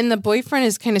 And the boyfriend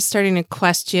is kind of starting to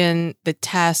question the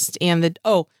test and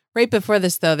right before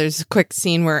this, though, there's a quick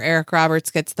scene where Eric Roberts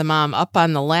gets the mom up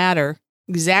on the ladder,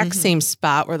 exact same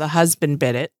spot where the husband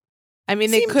bit it. I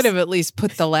mean, they could have at least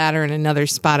put the ladder in another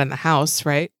spot in the house,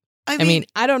 right? I mean,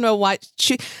 I don't know why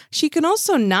she can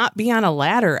also not be on a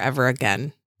ladder ever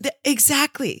again.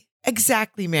 Exactly,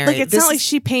 Mary. Like, it's not like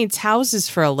she paints houses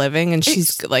for a living and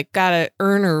she's like got to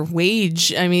earn her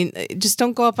wage. I mean, just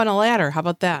don't go up on a ladder. How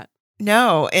about that?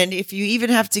 No, and if you even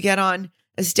have to get on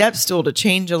a step stool to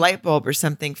change a light bulb or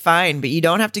something, fine. But you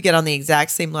don't have to get on the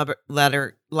exact same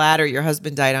ladder your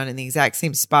husband died on in the exact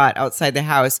same spot outside the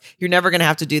house. You're never going to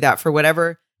have to do that for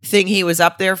whatever thing he was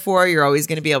up there for. You're always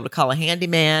going to be able to call a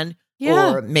handyman,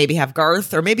 or maybe have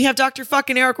Garth, or maybe have Dr.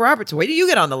 fucking Eric Roberts. Wait till you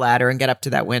get on the ladder and get up to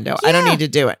that window. I don't need to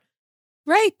do it.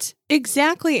 Right.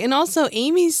 Exactly. And also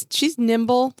she's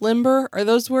limber. Are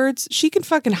those words? She can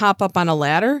fucking hop up on a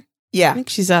ladder. Yeah. I think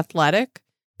she's athletic.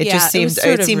 It just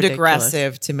seemed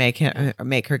aggressive to make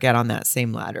her get on that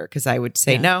same ladder, because I would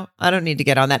say, no, I don't need to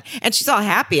get on that. And she's all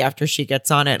happy after she gets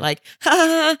on it. Like,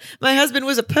 my husband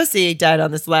was a pussy. He died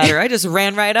on this ladder. I just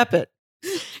ran right up it.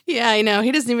 Yeah, I know.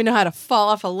 He doesn't even know how to fall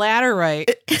off a ladder right.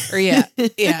 Or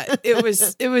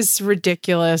it was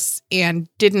ridiculous and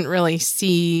didn't really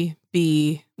see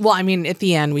I mean, at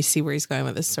the end we see where he's going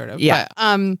with this sort of. Yeah.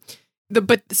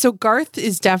 But so Garth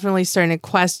is definitely starting to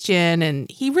question,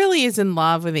 and he really is in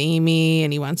love with Amy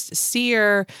and he wants to see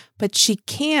her, but she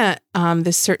can't.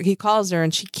 He calls her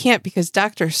and she can't, because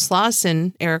Dr.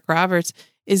 Slauson, Eric Roberts,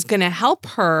 is going to help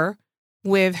her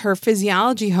with her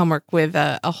physiology homework with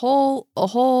a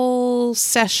whole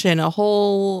session,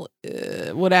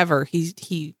 whatever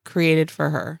he created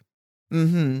for her.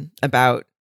 About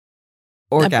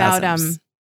orgasms.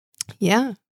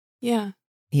 Yeah.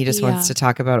 He just wants to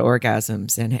talk about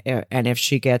orgasms, and if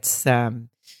she gets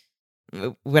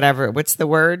whatever, what's the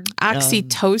word?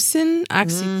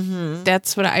 Oxytocin.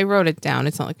 That's what I wrote it down.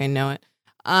 It's not like I know it.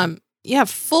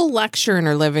 full lecture in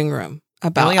her living room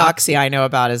about the only oxy I know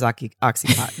about is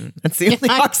Oxycontin. That's the only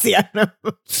oxy I know.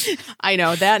 I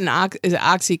know that, and is it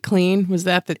OxyClean? Was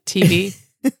that the TV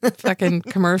fucking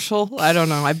commercial? I don't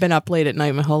know. I've been up late at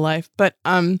night my whole life, but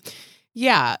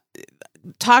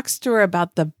talks to her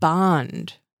about the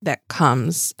bond that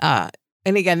comes. And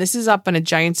again, this is up on a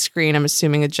giant screen. I'm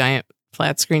assuming a giant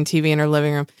flat screen TV in her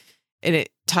living room, and it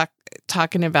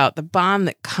talking about the bond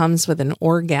that comes with an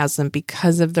orgasm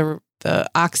because of the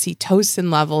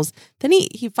oxytocin levels. Then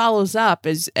he follows up,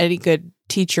 as any good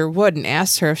teacher would, and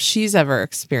asks her if she's ever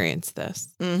experienced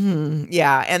this. Mm-hmm.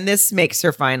 Yeah, and this makes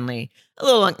her finally a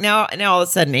little now. All of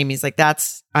a sudden, Amy's like,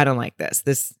 I don't like this.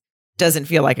 This doesn't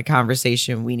feel like a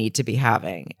conversation we need to be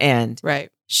having. And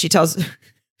she tells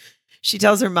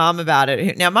her mom about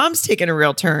it. Now, mom's taken a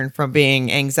real turn from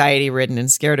being anxiety ridden and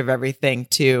scared of everything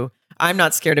to, I'm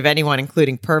not scared of anyone,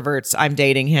 including perverts. I'm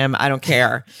dating him. I don't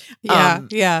care.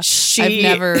 I've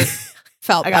never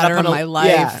felt better in my life.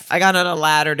 Yeah, I got on a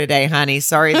ladder today, honey.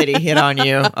 Sorry that he hit on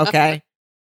you. Okay.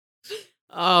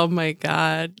 Oh my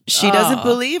God. She doesn't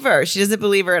believe her. She doesn't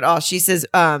believe her at all. She says,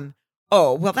 oh,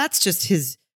 well, that's just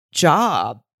his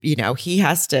job.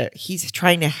 He's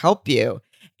trying to help you.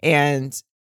 And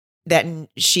then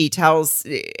she tells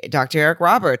Dr. Eric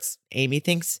Roberts, Amy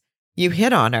thinks you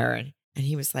hit on her. And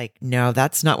he was like, no,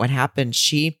 that's not what happened.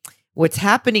 What's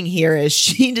happening here is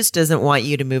she just doesn't want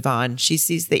you to move on. She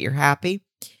sees that you're happy.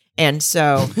 And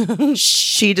so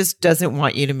she just doesn't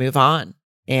want you to move on.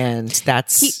 And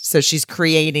so she's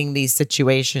creating these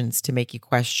situations to make you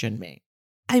question me.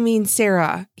 I mean,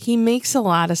 Sarah, he makes a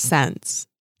lot of sense.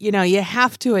 You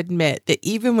have to admit that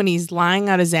even when he's lying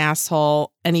on his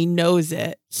asshole and he knows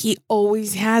it, he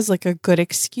always has like a good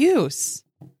excuse.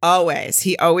 Always.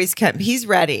 He's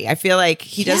ready. I feel like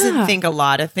he doesn't think a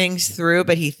lot of things through,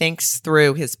 but he thinks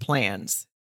through his plans.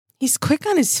 He's quick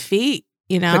on his feet,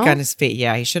 Quick on his feet.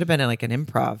 Yeah. He should have been like an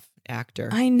improv actor.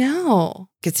 I know.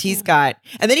 Because he's got,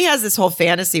 and then he has this whole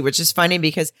fantasy, which is funny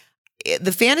because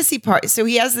the fantasy part, so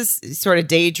he has this sort of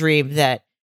daydream that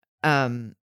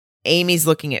Amy's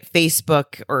looking at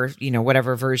Facebook or,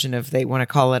 whatever version of they want to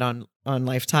call it on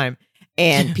Lifetime.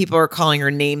 And people are calling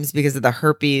her names because of the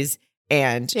herpes.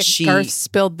 And Garth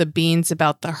spilled the beans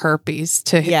about the herpes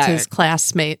to his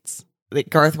classmates. Like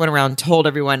Garth went around and told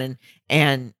everyone.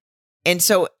 And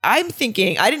so I'm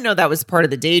thinking, I didn't know that was part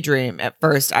of the daydream at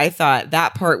first. I thought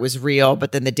that part was real.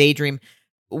 But then the daydream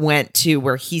went to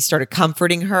where he started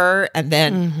comforting her. And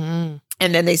then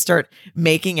they start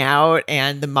making out.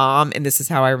 And the mom, and this is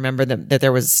how I remember that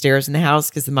there was stairs in the house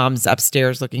because the mom's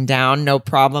upstairs looking down. No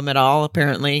problem at all,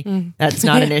 apparently. That's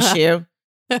not an issue.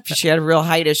 If she had a real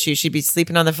height issue, she'd be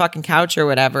sleeping on the fucking couch or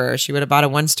whatever. Or she would have bought a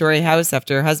 1-story house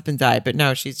after her husband died. But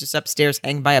no, she's just upstairs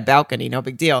hanging by a balcony. No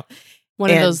big deal. One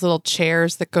of those little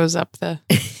chairs that goes up the...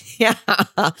 Yeah.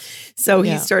 So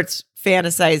he starts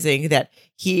fantasizing that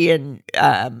he and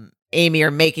Amy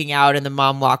are making out and the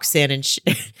mom walks in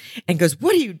and goes,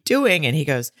 what are you doing? And he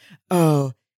goes,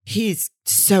 oh, he's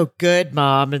so good,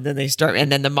 Mom. And then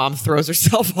the mom throws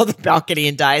herself on the balcony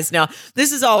and dies. Now,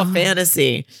 this is all a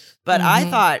fantasy. But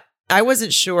I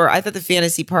wasn't sure. I thought the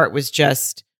fantasy part was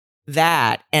just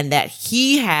that, and that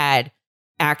he had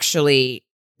actually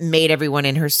made everyone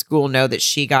in her school know that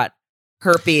she got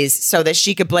herpes so that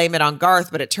she could blame it on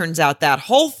Garth. But it turns out that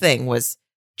whole thing was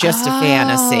just a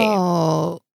fantasy.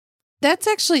 Oh, that's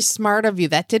actually smart of you.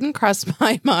 That didn't cross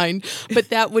my mind, but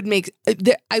that would make,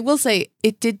 I will say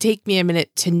it did take me a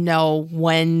minute to know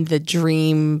when the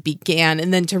dream began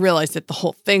and then to realize that the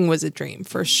whole thing was a dream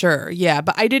for sure. Yeah.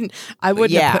 But I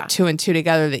wouldn't have put 2 and 2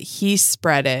 together that he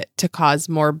spread it to cause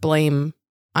more blame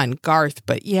on Garth.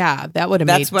 But yeah, that would have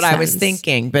made sense. That's what I was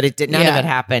thinking, but none of it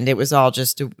happened. It was all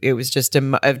just,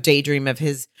 a daydream of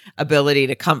his ability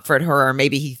to comfort her, or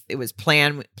maybe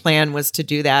plan was to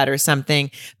do that or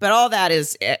something. But all that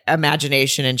is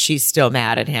imagination, and she's still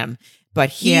mad at him. But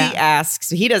he asks,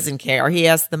 he doesn't care. He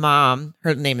asks the mom,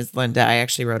 her name is Linda. I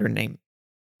actually wrote her name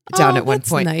down at one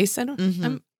point. Nice.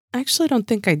 I actually don't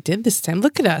think I did this time.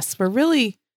 Look at us. We're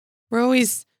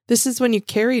always, this is when you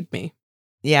carried me.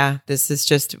 Yeah, this is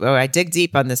just, I dig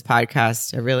deep on this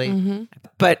podcast. I really,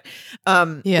 but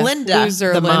Linda,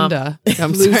 loser the Linda.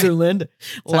 Mom, loser Linda,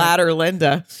 ladder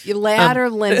Linda.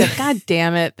 Ladder Linda. God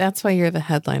damn it. That's why you're the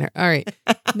headliner. All right.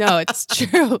 No, it's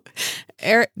true.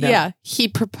 Yeah, he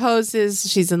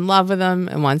proposes. She's in love with him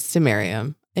and wants to marry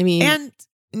him. I mean, and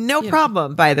no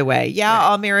problem, by the way. Yeah, right.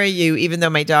 I'll marry you, even though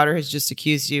my daughter has just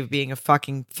accused you of being a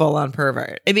fucking full-on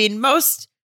pervert. I mean, most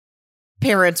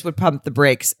parents would pump the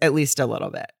brakes at least a little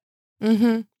bit.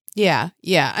 Yeah.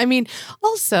 I mean,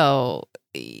 also,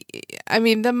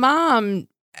 the mom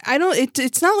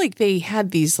It's not like they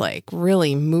had these like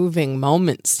really moving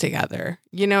moments together.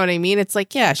 You know what I mean? It's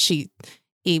like, yeah, he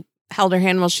held her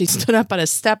hand while she stood up on a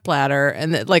stepladder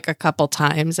and like a couple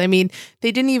times. I mean,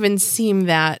 they didn't even seem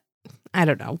that, I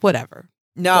don't know, whatever.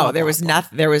 No, there was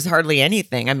nothing. There was hardly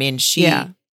anything. I mean,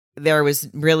 there was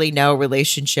really no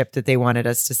relationship that they wanted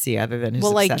us to see other than his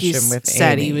obsession like you with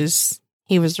said, Amy.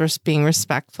 he was just being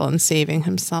respectful and saving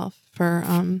himself for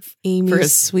Amy's for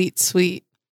his sweet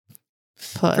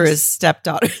puss. For his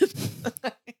stepdaughter.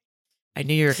 I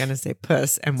knew you were going to say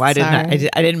puss, and why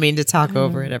didn't I didn't mean to talk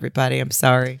over it, everybody. I'm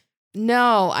sorry.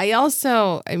 No,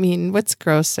 I mean, what's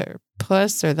grosser,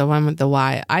 puss or the one with the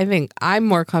Y? I think I'm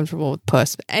more comfortable with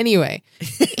puss. But anyway,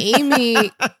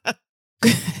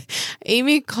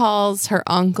 Amy calls her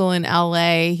uncle in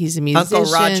LA. He's a musician.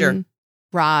 Uncle Roger.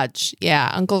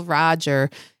 Uncle Roger.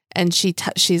 And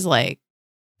she's like,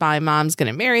 my mom's going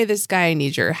to marry this guy. I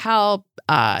need your help.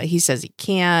 He says he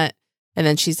can't. And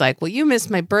then she's like, well, you missed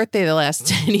my birthday the last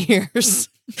 10 years.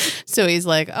 So he's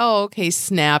like, oh, okay,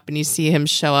 snap. And you see him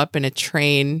show up in a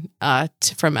train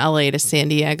from LA to San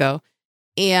Diego.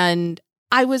 And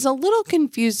I was a little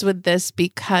confused with this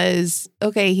because,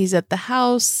 okay, he's at the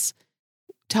house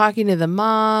talking to the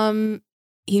mom.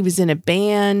 He was in a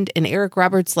band and Eric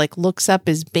Roberts like looks up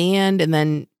his band and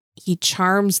then he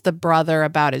charms the brother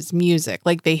about his music.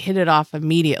 Like they hit it off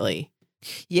immediately.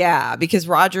 Yeah, because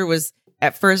Roger was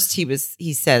at first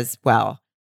he says, well,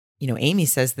 you know, Amy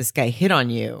says this guy hit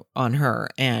on her.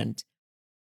 And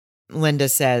Linda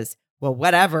says, well,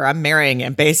 whatever, I'm marrying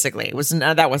him. Basically,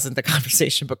 that wasn't the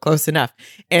conversation, but close enough.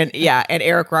 And yeah, and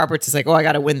Eric Roberts is like, oh, I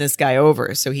got to win this guy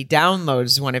over. So he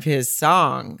downloads one of his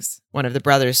songs, one of the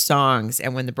brother's songs.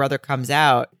 And when the brother comes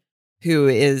out, who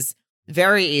is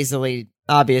very easily,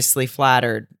 obviously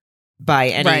flattered by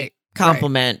any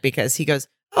compliment, because he goes,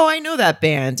 oh, I know that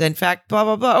band. In fact, blah,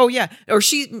 blah, blah. Oh, yeah. Or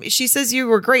she says you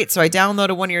were great. So I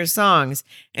downloaded one of your songs.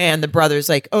 And the brother's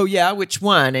like, oh, yeah, which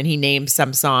one? And he names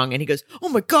some song. And he goes, oh,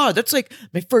 my God, that's like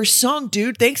my first song,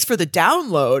 dude. Thanks for the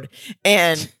download.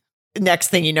 And next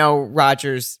thing you know,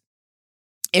 Roger's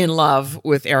in love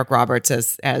with Eric Roberts,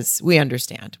 as we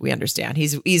understand.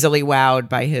 He's easily wowed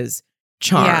by his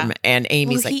charm. Yeah. And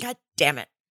Amy's like, God damn it.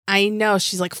 I know.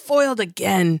 She's like, foiled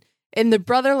again. And the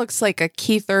brother looks like a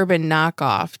Keith Urban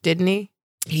knockoff, didn't he?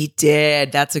 He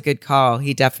did. That's a good call.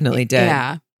 He definitely did.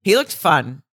 Yeah. He looked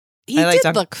fun. He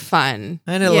did look fun.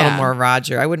 I need a little more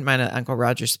Roger. I wouldn't mind an Uncle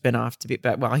Roger spinoff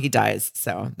but well, he dies,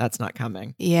 so that's not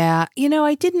coming. Yeah. You know,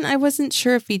 I wasn't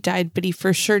sure if he died, but he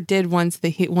for sure did once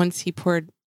he poured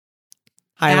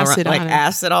acid on him.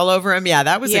 Acid all over him. Yeah,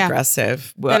 that was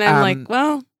aggressive. Well, and I'm like,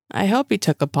 well, I hope he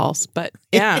took a pulse, but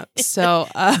yeah. So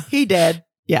he did.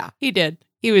 Yeah. He did.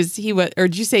 He was, or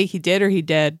did you say he did or he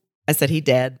did? I said he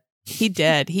did. He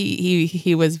did.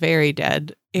 He was very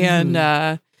dead. And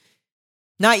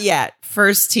not yet.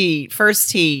 First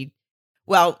he,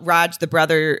 well, Raj, the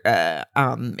brother,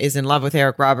 is in love with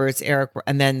Eric Roberts.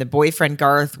 And then the boyfriend,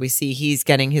 Garth, we see he's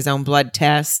getting his own blood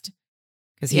test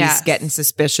because he's getting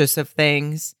suspicious of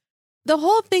things. The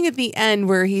whole thing at the end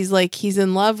where he's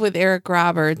in love with Eric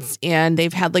Roberts and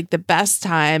they've had like the best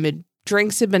time and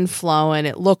drinks have been flowing,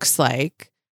 it looks like.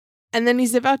 And then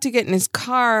he's about to get in his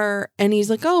car and he's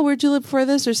like, oh, where'd you live before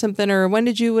this or something? Or when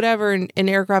did you, whatever? And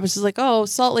Eric Roberts is like, oh,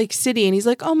 Salt Lake City. And he's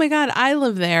like, oh my God, I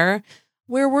live there.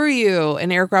 Where were you?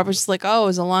 And Eric Roberts is like, oh, it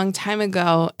was a long time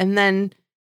ago. And then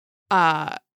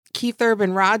Keith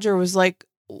Urban Roger was like,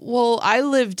 well, I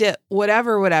lived at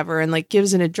whatever, and like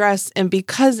gives an address. And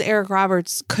because Eric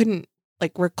Roberts couldn't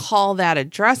like recall that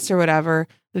address or whatever,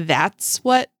 that's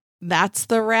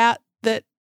the rat that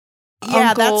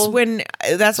that's when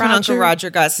Uncle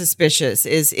Roger got suspicious.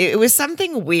 It was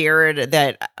something weird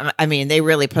that, I mean, they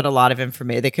really put a lot of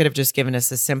information. They could have just given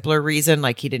us a simpler reason,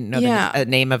 like he didn't know the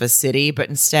name of a city, but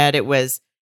instead it was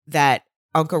that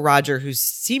Uncle Roger, who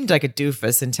seemed like a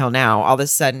doofus until now, all of a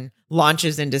sudden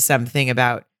launches into something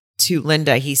about to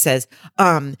Linda. He says,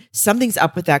 something's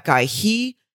up with that guy.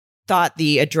 He thought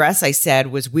the address I said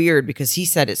was weird because he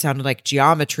said it sounded like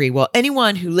geometry. Well,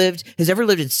 anyone who has ever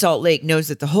lived in Salt Lake knows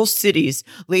that the whole city's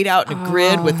laid out in a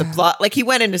grid with the plot. Like he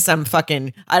went into some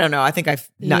fucking, I don't know. I think I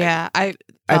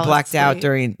blacked out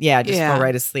during, fell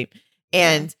right asleep.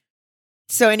 And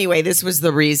so anyway, this was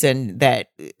the reason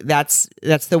that's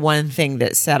the one thing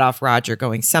that set off Roger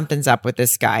going, something's up with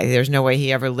this guy. There's no way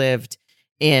he ever lived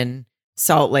in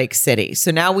Salt Lake City.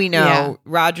 So now we know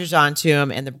Roger's onto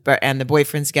him and the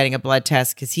boyfriend's getting a blood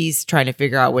test because he's trying to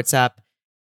figure out what's up.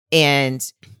 And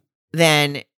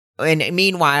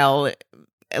meanwhile,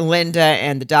 Linda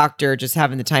and the doctor just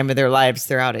having the time of their lives.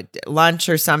 They're out at lunch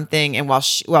or something. And while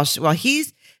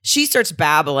he's she starts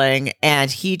babbling and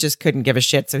he just couldn't give a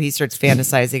shit. So he starts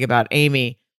fantasizing about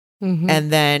Amy. Mm-hmm.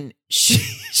 And then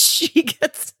she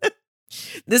gets,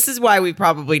 this is why we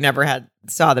probably never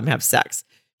saw them have sex.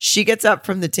 She gets up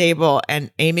from the table and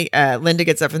Linda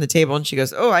gets up from the table and she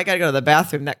goes, oh, I got to go to the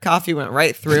bathroom. That coffee went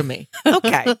right through me.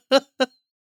 Okay.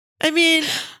 I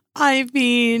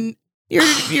mean,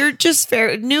 you're just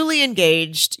newly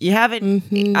engaged. You haven't,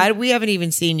 we haven't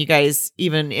even seen you guys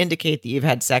even indicate that you've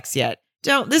had sex yet.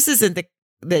 This isn't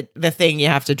the thing you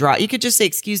have to draw. You could just say,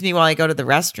 excuse me while I go to the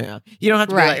restroom. You don't have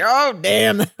to be like, oh,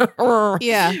 damn.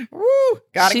 Yeah. Woo,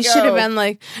 gotta go. She should have been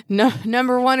like, no,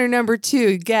 number 1 or number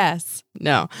 2, guess.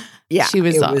 No. Yeah. She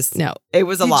was, no. It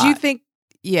was a lot. Did you think,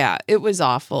 yeah, it was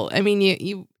awful. I mean,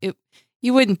 you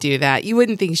wouldn't do that. You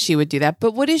wouldn't think she would do that.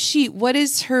 But what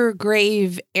is her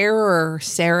grave error,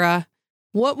 Sarah?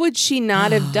 What would she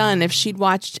not have done if she'd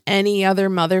watched any other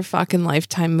motherfucking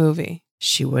Lifetime movie?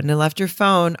 She wouldn't have left her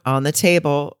phone on the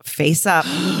table, face up,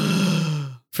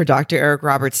 for Dr. Eric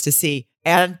Roberts to see.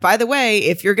 And by the way,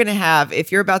 if you're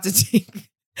about to take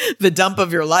the dump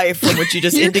of your life from what you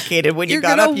just indicated when you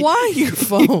got up, you want your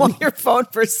phone. You want your phone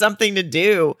for something to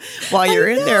do while you're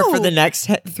in there for the next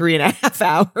 3.5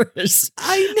 hours.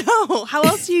 I know. How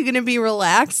else are you going to be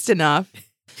relaxed enough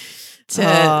to?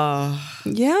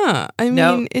 Yeah, I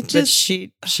mean, it just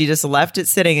she just left it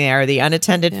sitting there. The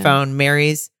unattended phone,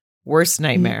 Mary's worst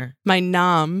nightmare. My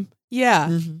nom. Yeah.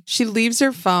 Mm-hmm. She leaves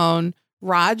her phone.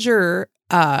 Roger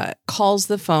calls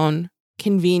the phone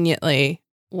conveniently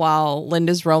while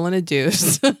Linda's rolling a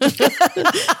deuce.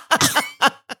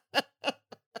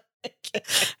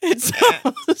 It's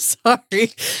so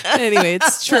sorry. Anyway,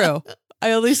 it's true.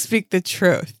 I only speak the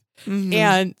truth. Mm-hmm.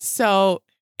 And so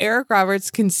Eric Roberts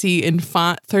can see in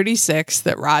font 36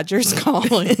 that Roger's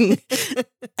calling.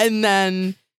 And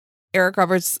then Eric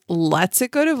Roberts lets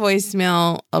it go to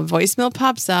voicemail. A voicemail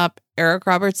pops up. Eric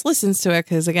Roberts listens to it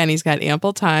because, again, he's got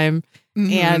ample time.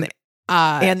 Mm-hmm.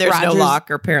 And there's no lock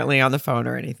apparently on the phone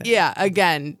or anything. Yeah,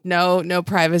 again, no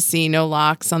privacy, no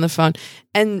locks on the phone.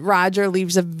 And Roger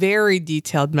leaves a very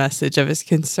detailed message of his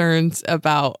concerns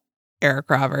about Eric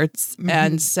Roberts. Mm-hmm.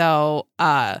 And so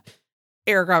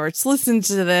Eric Roberts listens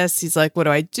to this. He's like, what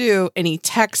do I do? And he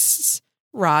texts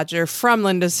Roger from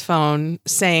Linda's phone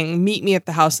saying, meet me at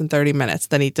the house in 30 minutes.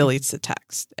 Then he deletes the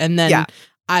text. And then,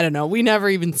 I don't know. We never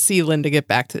even see Linda get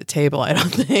back to the table, I don't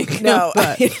think. No.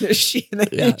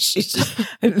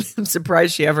 I'm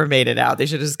surprised she ever made it out. They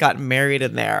should have just gotten married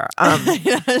in there.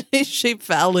 She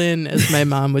fell in, as my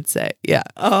mom would say. Yeah.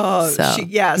 Oh,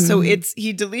 so, So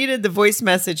he deleted the voice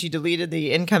message. He deleted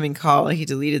the incoming call. He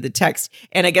deleted the text.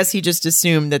 And I guess he just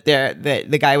assumed that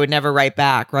the guy would never write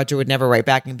back. Roger would never write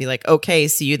back and be like, okay,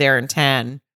 see you there in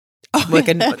 10. Oh,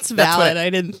 that's valid. I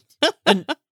didn't.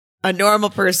 A normal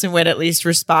person would at least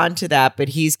respond to that, but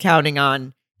he's counting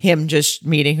on him just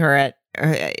meeting her at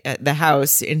the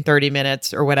house in 30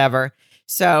 minutes or whatever.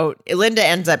 So Linda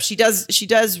ends up, she does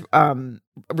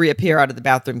reappear out of the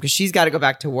bathroom because she's got to go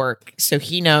back to work. So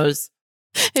he knows.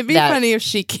 It'd be funny if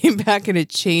she came back in a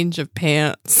change of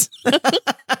pants.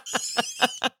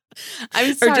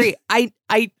 I'm sorry.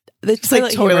 It's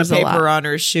like toilet paper on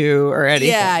her shoe or anything.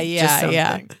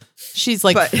 Yeah. She's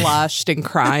like flushed and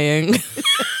crying.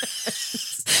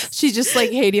 She's just like,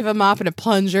 hey, do you have a mop and a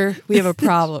plunger? We have a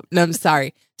problem. No, I'm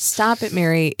sorry. Stop it,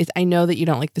 Mary. I know that you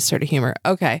don't like this sort of humor.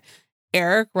 Okay.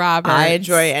 Eric Roberts. I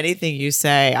enjoy anything you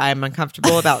say. I'm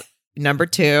uncomfortable about number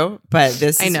 2, but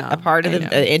this is a part of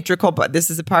the integral, but this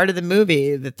is a part of the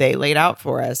movie that they laid out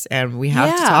for us and we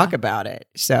have to talk about it.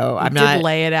 So I'm not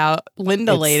lay it out.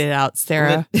 Linda laid it out,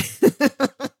 Sarah.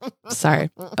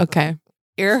 Sorry. Okay.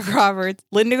 Eric Roberts.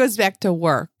 Linda goes back to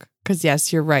work. Because,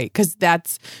 yes, you're right. Because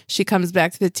she comes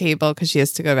back to the table because she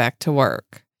has to go back to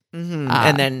work. Mm-hmm.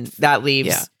 And then that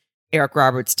leaves Eric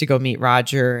Roberts to go meet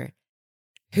Roger,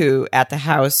 who at the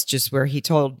house, just where he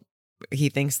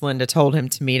thinks Linda told him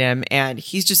to meet him. And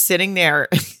he's just sitting there.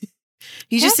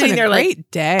 He's just sitting there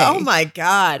great day. Oh, my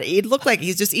God. He'd look like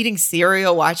he's just eating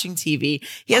cereal, watching TV.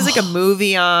 He has like a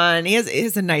movie on. He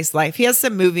has a nice life. He has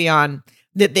some movie on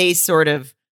that they sort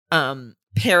of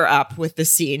pair up with the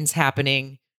scenes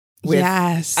happening.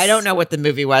 Yes. I don't know what the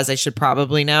movie was. I should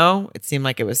probably know. It seemed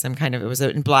like it was it was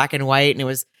in black and white, and it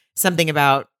was something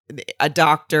about a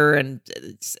doctor and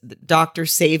the doctor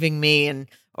saving me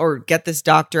or get this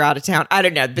doctor out of town. I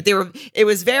don't know, but it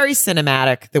was very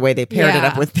cinematic the way they paired it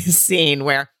up with this scene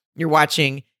where you're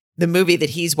watching the movie that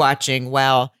he's watching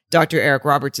while Dr. Eric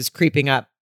Roberts is creeping up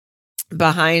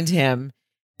behind him.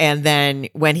 And then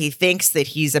when he thinks that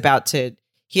he's about to,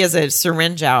 he has a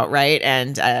syringe out, right?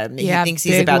 And he thinks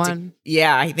he's about to,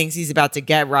 he thinks he's about to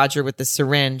get Roger with the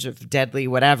syringe of deadly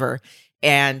whatever.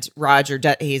 and Roger,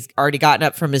 he's already gotten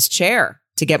up from his chair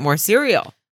to get more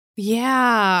cereal.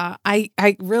 Yeah, I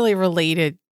really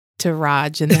related to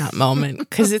Raj in that moment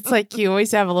because it's like you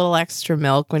always have a little extra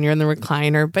milk when you're in the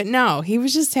recliner. But no, he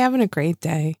was just having a great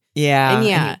day. Yeah. And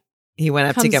yeah. And he went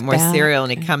up to get more cereal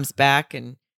and he comes back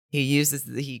and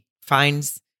he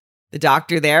finds the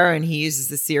doctor there and he uses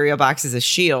the cereal box as a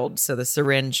shield. So the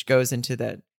syringe goes into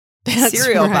the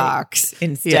cereal box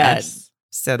instead. Yes.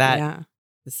 So that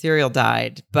the cereal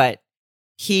died. But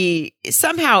he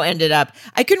somehow ended up,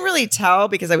 I couldn't really tell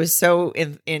because I was so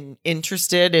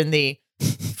interested in the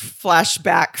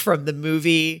flashback from the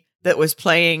movie that was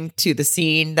playing to the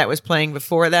scene that was playing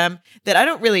before them that I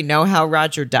don't really know how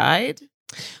Roger died.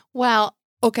 Well,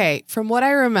 okay. From what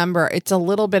I remember, it's a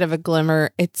little bit of a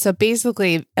glimmer. It's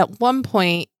basically at one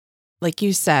point, like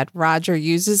you said, Roger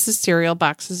uses the cereal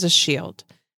box as a shield.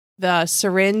 The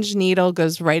syringe needle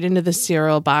goes right into the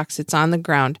cereal box. It's on the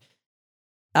ground.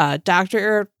 Dr.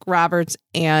 Eric Roberts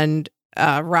and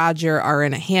Roger are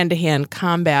in a hand-to-hand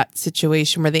combat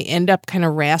situation where they end up kind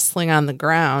of wrestling on the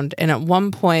ground. And at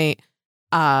one point,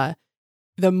 the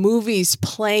movie's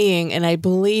playing, and I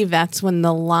believe that's when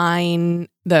the line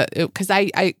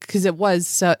because it was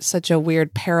such a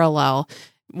weird parallel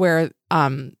where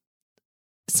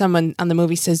someone on the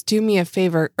movie says, "Do me a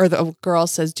favor," or the girl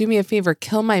says, "Do me a favor,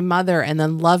 kill my mother and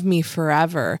then love me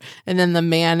forever." And then the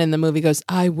man in the movie goes,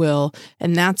 "I will."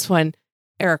 And that's when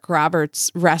Eric Roberts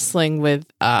wrestling with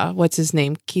what's his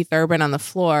name, Keith Urban on the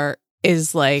floor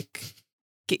is like,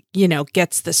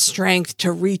 gets the strength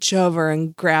to reach over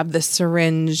and grab the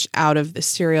syringe out of the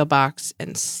cereal box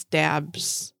and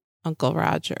stabs Uncle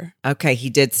Roger. Okay,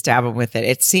 he did stab him with it.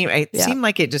 It seemed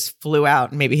like it just flew out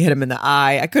and maybe hit him in the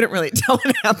eye. I couldn't really tell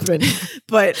what happened,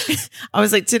 but I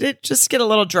was like, did it just get a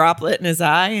little droplet in his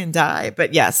eye and die?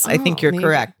 But yes, I think you're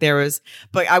correct.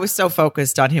 But I was so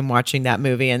focused on him watching that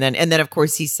movie, and then of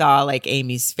course he saw like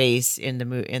Amy's face in the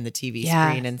TV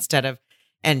screen instead of,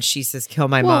 and she says, "Kill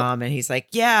my mom," and he's like,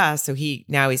 "Yeah." So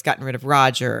he's gotten rid of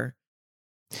Roger.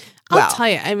 I'll tell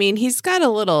you, I mean, he's got a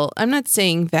little, I'm not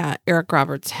saying that Eric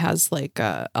Roberts has like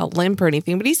a limp or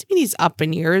anything, but he's up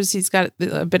in years. He's got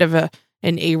a bit of an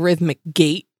arrhythmic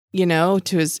gait,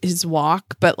 to his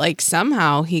walk. But like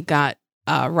somehow he got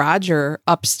Roger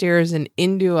upstairs and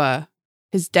into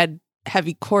his dead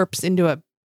heavy corpse into a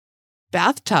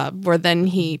bathtub where then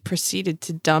he proceeded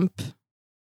to dump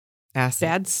acid.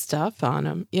 Bad stuff on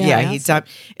him. Yeah, he dumped.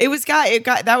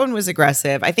 That one was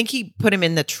aggressive. I think he put him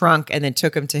in the trunk and then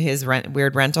took him to his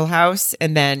weird rental house,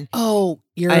 and then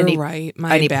you're right.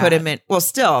 He put him in. Well,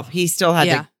 he still had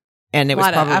to, and it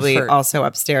was probably also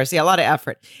upstairs. Yeah, a lot of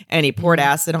effort, and he poured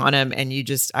acid on him, and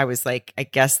I was like, I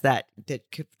guess that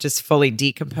could just fully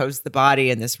decompose the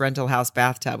body in this rental house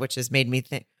bathtub, which has made me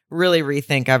really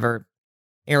rethink ever.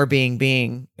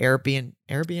 Airbnb,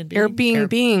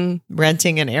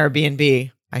 renting an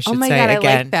Airbnb. I should say. Oh my God, again.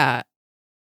 I like that.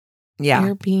 Yeah,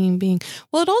 Airbnb.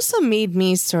 Well, it also made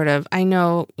me sort of. I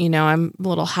know, I'm a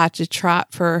little hot to trot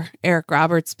for Eric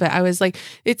Roberts, but I was like,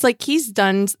 it's like he's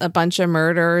done a bunch of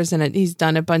murders and he's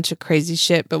done a bunch of crazy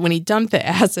shit. But when he dumped the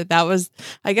acid,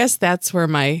 I guess that's where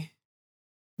my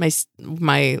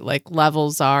like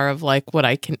levels are of like what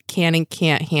I can and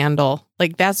can't handle.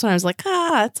 Like that's when I was like,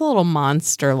 it's a little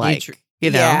monster like,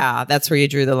 Yeah, that's where you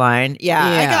drew the line.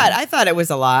 Yeah. I thought it was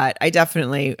a lot. I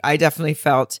definitely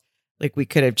felt like he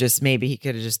could have just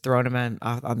thrown him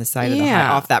on the side of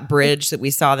off that bridge that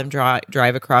we saw them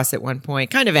drive across at one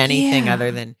point. Kind of anything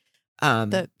other than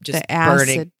the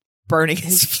burning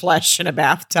his flesh in a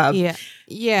bathtub.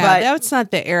 Yeah. But that's not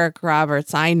the Eric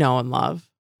Roberts I know and love.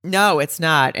 No, it's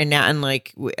not. And now, and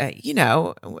like,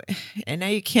 and now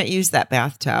you can't use that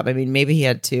bathtub. I mean, maybe he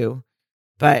had to,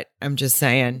 but I'm just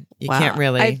saying you can't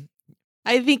really.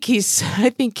 I think he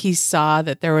saw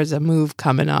that there was a move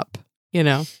coming up,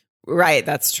 Right.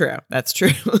 That's true.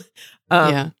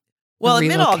 Yeah. Well,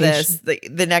 amid all this,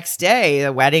 the next day,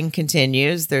 the wedding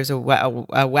continues. There's a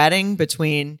wedding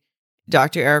between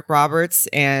Dr. Eric Roberts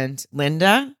and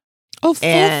Linda. Oh,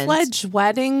 full-fledged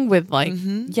wedding with like,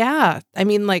 I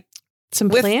mean, like some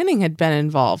planning had been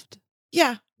involved.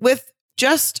 Yeah, with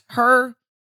just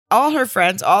all her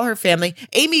friends, all her family.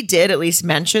 Amy did at least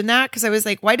mention that because I was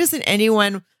like, why doesn't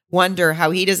anyone wonder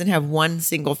how he doesn't have one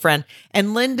single friend?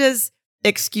 And Linda's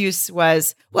excuse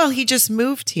was, well, he just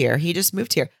moved here.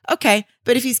 Okay,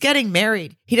 but if he's getting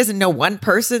married, he doesn't know one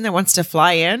person that wants to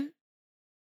fly in?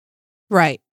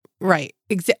 Right.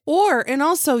 And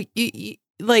also,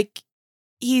 like,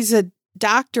 he's a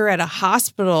doctor at a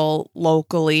hospital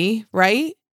locally,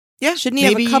 right? Yeah. Shouldn't he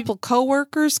have a couple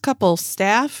coworkers, couple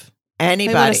staff?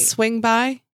 Anybody. They want to swing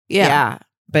by? Yeah.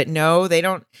 But no, they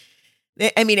don't.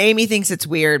 I mean, Amy thinks it's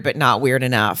weird, but not weird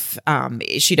enough.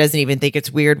 She doesn't even think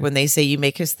it's weird when they say you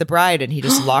may kiss the bride, and he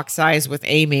just locks eyes with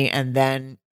Amy and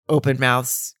then open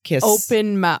mouths kiss.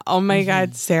 Open mouth. Oh my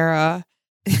God, Sarah.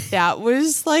 That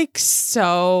was like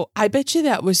so, I bet you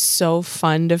that was so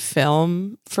fun to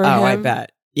film for him. Oh, I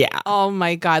bet. Yeah. Oh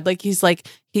my God. Like he's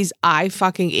eye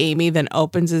fucking Amy, then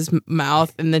opens his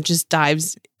mouth and then just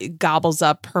gobbles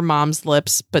up her mom's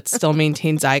lips, but still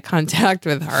maintains eye contact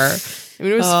with her. I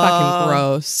mean, it was fucking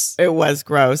gross. It was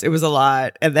gross. It was a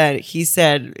lot. And then he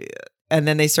said, and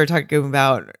then they start talking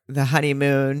about the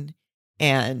honeymoon,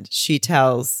 and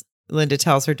Linda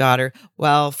tells her daughter,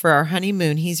 well, for our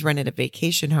honeymoon, he's rented a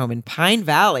vacation home in Pine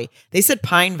Valley. They said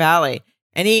Pine Valley.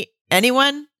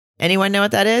 Anyone know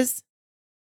what that is?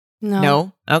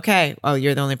 No? Okay. Oh,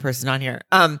 you're the only person on here.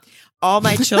 All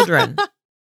My Children,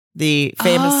 the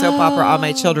famous soap opera All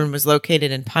My Children, was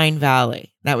located in Pine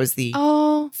Valley. That was the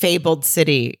fabled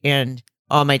city in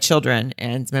All My Children.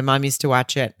 And my mom used to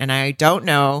watch it. And I don't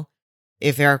know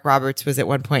if Eric Roberts was at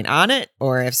one point on it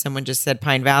or if someone just said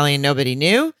Pine Valley and nobody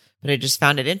knew, but I just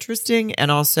found it interesting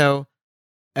and also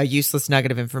a useless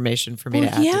nugget of information for me to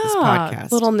add to this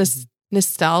podcast. Little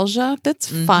nostalgia. That's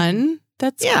fun.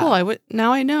 That's cool.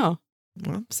 Now I know.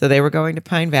 Well, so they were going to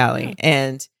Pine Valley,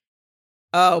 and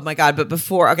oh my God! But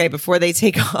before they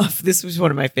take off, this was one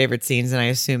of my favorite scenes, and I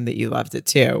assume that you loved it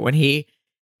too. When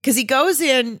because he goes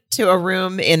into a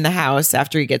room in the house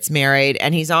after he gets married,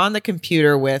 and he's on the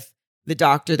computer with the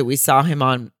doctor that we saw him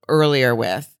on earlier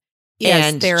with.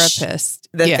 Yes, and therapist.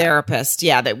 Therapist,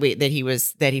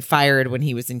 that he fired when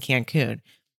he was in Cancun.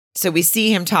 So we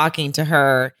see him talking to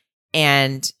her.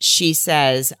 And she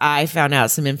says, I found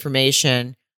out some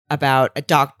information about a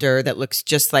doctor that looks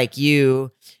just like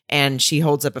you. And she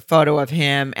holds up a photo of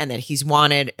him and that he's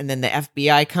wanted. And then the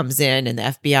FBI comes in and the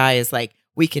FBI is like,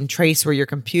 we can trace where your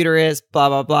computer is, blah,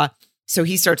 blah, blah. So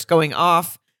he starts going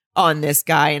off on this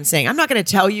guy and saying, I'm not going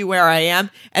to tell you where I am.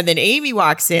 And then Amy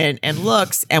walks in and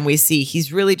looks, and we see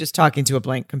he's really just talking to a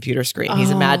blank computer screen.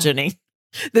 He's imagining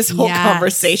this whole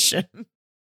conversation.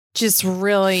 Just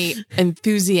really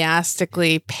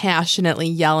enthusiastically, passionately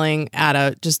yelling at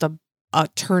a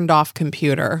turned off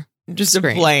computer. Just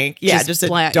screen. A blank. Yeah, just a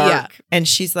dark. Yeah. And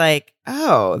she's like,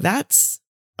 oh, that's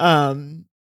odd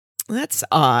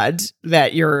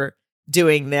that you're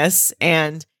doing this.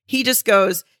 And she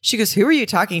goes, who are you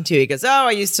talking to? He goes, oh,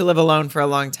 I used to live alone for a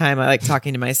long time. I like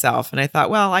talking to myself. And I thought,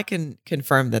 well, I can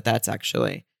confirm that that's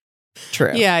actually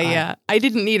true. Yeah. I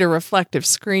didn't need a reflective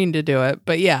screen to do it,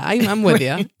 but yeah, I'm with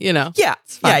you. You know, yeah,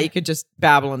 you could just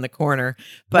babble in the corner,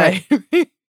 but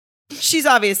she's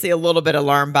obviously a little bit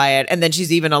alarmed by it, and then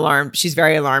she's even alarmed. She's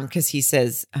very alarmed because he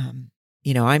says, I'm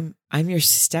your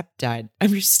stepdad.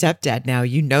 I'm your stepdad now.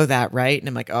 You know that, right? And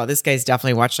I'm like, oh, this guy's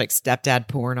definitely watched like stepdad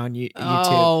porn on YouTube.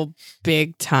 Oh,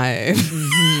 big time.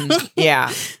 Mm-hmm.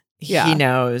 Yeah. He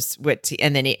knows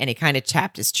and then he kind of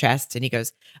chapped his chest and he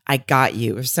goes, I got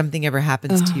you. If something ever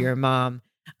happens to your mom,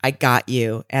 I got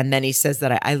you. And then he says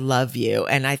that I love you.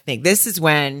 And I think this is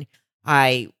when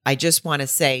I just want to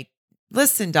say,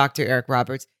 listen, Dr. Eric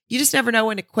Roberts, you just never know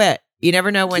when to quit. You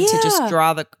never know when to just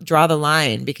draw the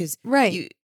line, because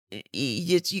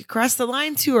you crossed the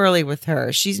line too early with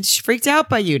her. She's freaked out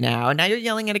by you now. And now you're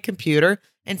yelling at a computer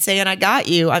and saying, I got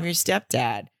you. I'm your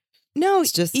stepdad. No,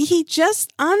 he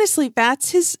just honestly,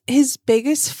 that's his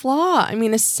biggest flaw. I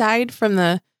mean, aside from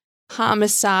the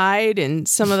homicide and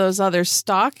some of those other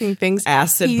stalking things, the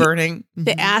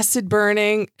acid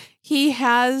burning, he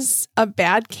has a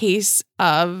bad case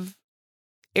of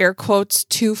air quotes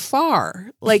too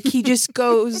far. Like he just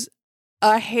goes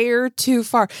a hair too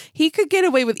far. He could get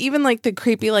away with even like the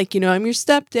creepy, like, I'm your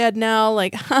stepdad now,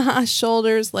 like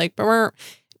shoulders, like, but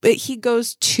he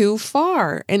goes too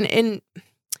far, and and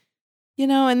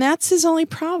that's his only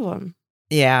problem.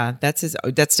 Yeah, that's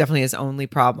definitely his only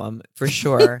problem for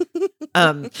sure.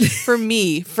 For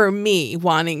me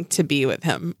wanting to be with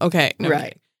him. Okay. No,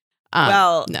 right.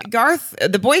 No. Garth,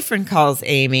 the boyfriend, calls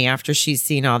Amy after she's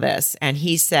seen all this. And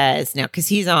he says, now, because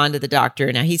he's on to the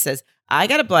doctor now, he says, I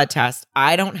got a blood test.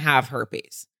 I don't have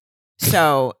herpes.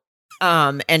 So,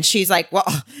 and she's like, well,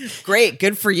 great.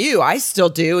 Good for you. I still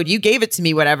do. And you gave it to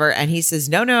me, whatever. And he says,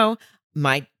 no.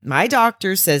 My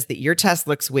doctor says that your test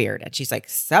looks weird. And she's like,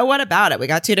 so what about it? We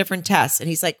got 2 different tests. And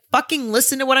he's like, fucking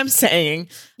listen to what I'm saying.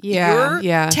 Your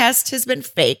test has been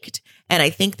faked. And I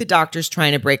think the doctor's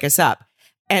trying to break us up.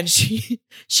 And she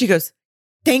goes,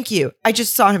 thank you. I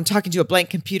just saw him talking to a blank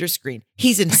computer screen.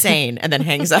 He's insane. And then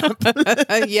hangs up.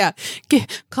 Yeah.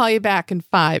 Call you back in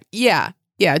 5. Yeah.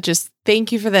 Just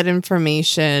thank you for that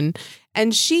information.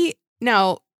 And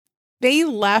they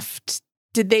left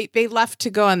Did they left to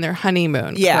go on their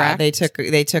honeymoon? Yeah, correct?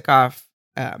 they took off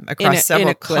across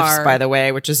several cliffs, car. by the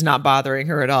way, which is not bothering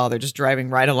her at all. They're just driving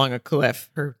right along a cliff.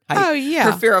 Her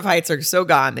fear of heights are so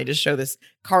gone. They just show this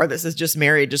car that says just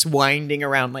married, just winding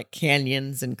around like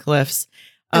canyons and cliffs.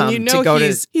 And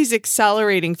he's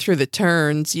accelerating through the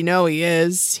turns. You know he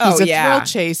is. He's a thrill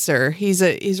chaser. He's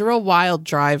a real wild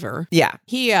driver. Yeah.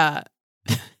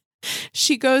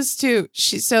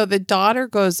 So the daughter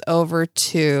goes over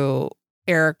to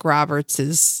Eric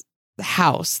Roberts's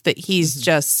house that he's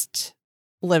just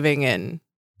living in,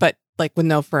 but like with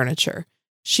no furniture.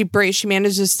 She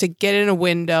manages to get in a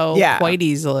window quite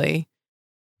easily,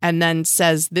 and then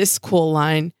says this cool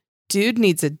line, "Dude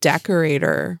needs a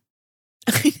decorator."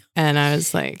 And I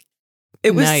was like,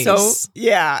 it was nice.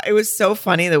 It was so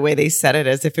funny the way they said it,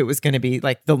 as if it was going to be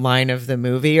like the line of the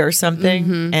movie or something.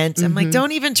 Mm-hmm, and I'm like,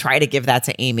 don't even try to give that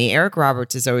to Amy. Eric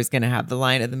Roberts is always going to have the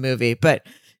line of the movie. But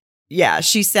yeah,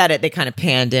 she said it. They kind of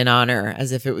panned in on her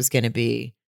as if it was going to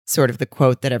be sort of the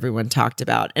quote that everyone talked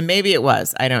about. And maybe it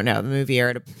was. I don't know. The movie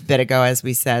aired a bit ago, as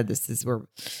we said. We're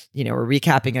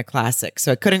recapping a classic.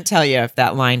 So I couldn't tell you if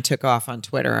that line took off on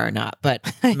Twitter or not. But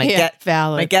my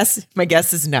guess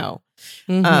is no.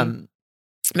 Mm-hmm.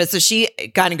 But so she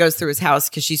kind of goes through his house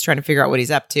because she's trying to figure out what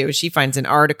he's up to. She finds an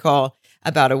article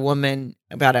about a woman,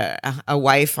 about a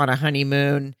wife on a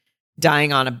honeymoon,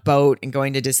 dying on a boat and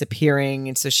going to disappearing.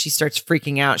 And so she starts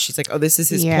freaking out. She's like, oh, this is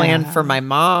his plan for my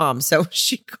mom. So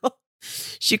she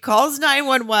calls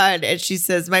 911 and she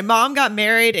says, my mom got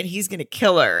married and he's going to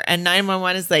kill her. And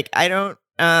 911 is like, I don't,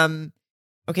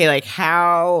 okay, like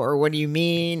how, or what do you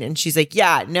mean? And she's like,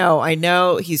 yeah, no, I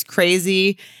know he's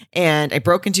crazy. And I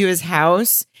broke into his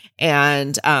house.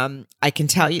 And I can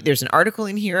tell you, there's an article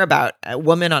in here about a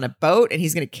woman on a boat and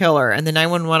he's going to kill her. And the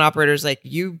 911 operator's like,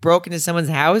 you broke into someone's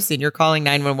house and you're calling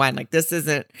 911. Like, this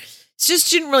isn't, she just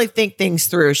didn't really think things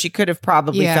through. She could have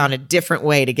probably found a different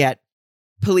way to get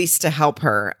police to help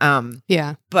her.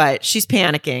 But she's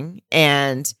panicking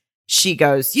and she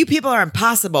goes, you people are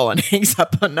impossible, and hangs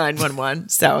up on 911.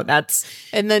 So that's.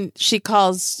 And then she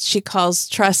calls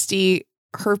trusty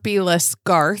herpeless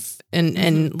Garth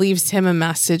and leaves him a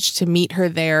message to meet her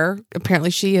there. Apparently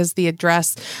she has the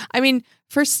address. I mean,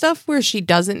 for stuff where she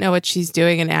doesn't know what she's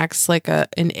doing and acts like an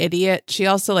idiot, she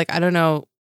also, like, I don't know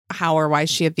how or why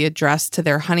she had the address to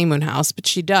their honeymoon house, but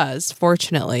she does,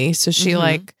 fortunately. So she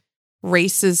like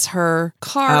races her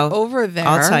car over there.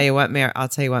 I'll tell you what, Mayor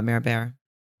Bear.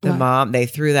 The mom, they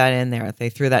threw that in there. They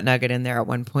threw that nugget in there at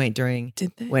one point during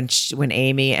when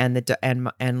Amy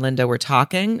and Linda were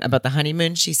talking about the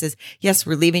honeymoon. She says, "Yes,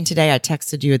 we're leaving today. I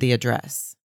texted you the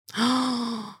address."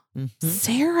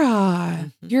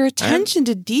 Sarah, your attention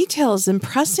to detail is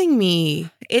impressing me.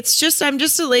 It's just, I'm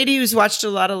just a lady who's watched a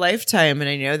lot of Lifetime, and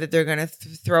I know that they're going to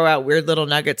throw out weird little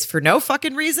nuggets for no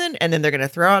fucking reason, and then they're going to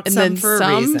throw out some for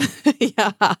a reason.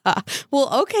 Yeah.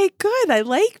 Well, okay, good. I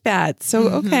like that. So,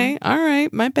 okay. All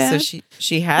right. My bad. So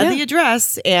she had the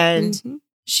address, and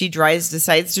she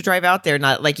decides to drive out there.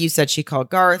 Not like you said, she called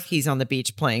Garth. He's on the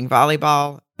beach playing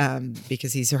volleyball.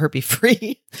 Because he's herpes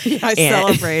free.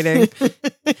 Celebrating.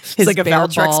 It's like a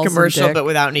Valtrex commercial, but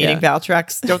without needing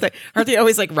Valtrex. Aren't they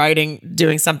always like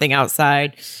doing something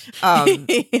outside?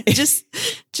 Just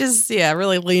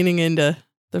really leaning into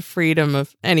the freedom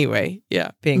of being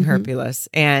herpeless.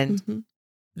 And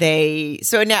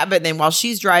but then while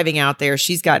she's driving out there,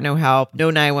 she's got no help, no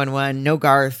 911, no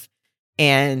Garth.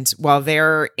 And while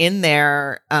they're in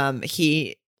there,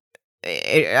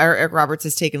 Eric Roberts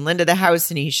has taken Linda to the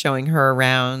house and he's showing her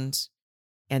around,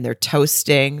 and they're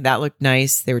toasting. That looked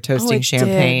nice. They were toasting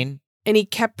champagne. Did. And he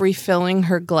kept refilling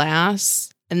her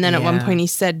glass. And then at one point he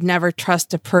said, never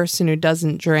trust a person who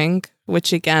doesn't drink,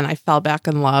 which again, I fell back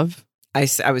in love. I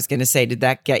was going to say, did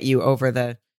that get you over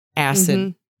the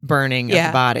acid burning of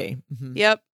the body? Mm-hmm.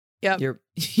 Yep.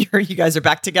 You guys are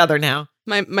back together now.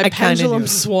 My pendulum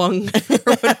swung.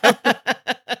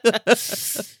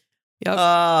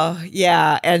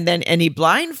 Yep. And he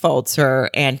blindfolds her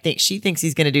and she thinks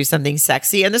he's going to do something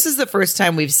sexy. And this is the first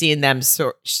time we've seen them.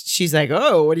 So she's like,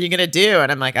 "Oh, what are you going to do?"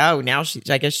 And I'm like, "Oh, now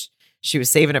I guess she was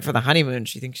saving it for the honeymoon.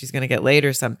 She thinks she's going to get laid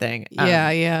or something."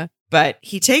 Yeah. But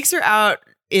he takes her out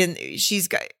she's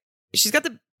got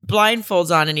the blindfolds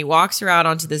on, and he walks her out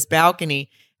onto this balcony,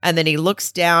 and then he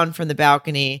looks down from the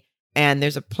balcony and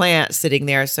there's a plant sitting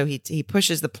there. So he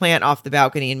pushes the plant off the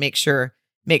balcony and make sure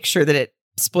that it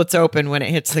splits open when it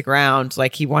hits the ground,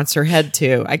 like he wants her head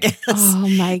to, I guess. Oh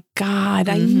my God,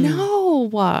 I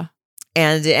know.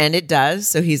 And it does.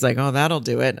 So he's like, "Oh, that'll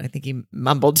do it." I think he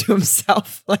mumbled to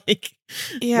himself, like,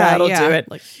 "That'll do it."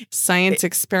 Like science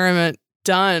experiment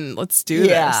done. Let's do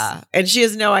this. And she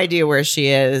has no idea where she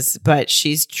is, but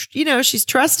she's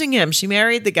trusting him. She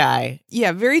married the guy.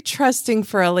 Yeah, very trusting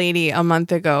for a lady a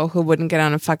month ago who wouldn't get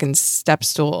on a fucking step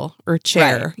stool or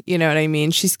chair. Right. You know what I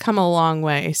mean? She's come a long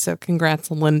way. So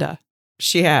congrats, Linda.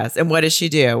 She has. And what does she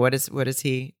do? What does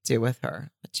he do with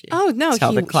her?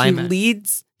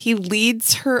 He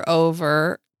leads her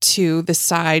over to the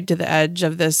side, to the edge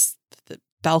of this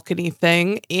balcony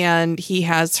thing, and he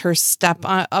has her step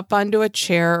up onto a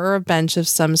chair or a bench of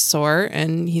some sort,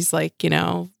 and he's like,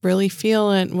 really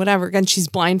feel it, whatever. Again, she's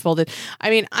blindfolded.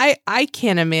 I mean, I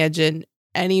can't imagine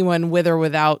anyone with or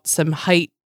without some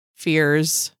height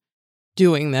fears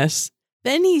doing this.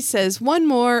 Then he says one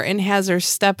more and has her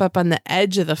step up on the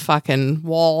edge of the fucking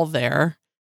wall there.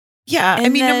 Yeah, and I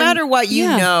mean, no matter what,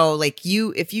 like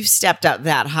if you've stepped up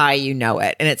that high, you know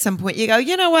it. And at some point you go,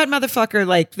 you know what, motherfucker,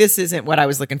 like this isn't what I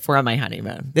was looking for on my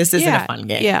honeymoon. This isn't a fun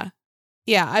game. Yeah.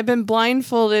 Yeah, I've been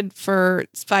blindfolded for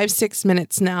 5-6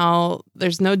 minutes now.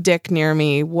 There's no dick near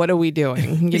me. What are we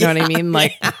doing? You know what I mean?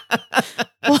 Like,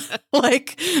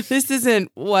 like this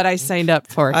isn't what I signed up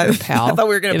for, pal. I thought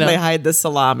we were going to play hide the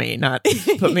salami, not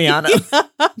put me on it.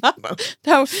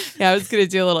 I was going to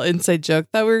do a little inside joke.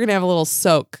 Thought we were going to have a little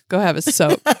soak. Go have a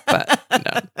soak. But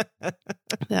no,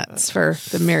 that's for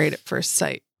the Married at First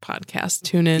Sight podcast.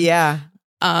 Tune in. Yeah.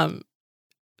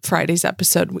 Friday's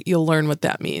episode, you'll learn what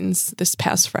that means this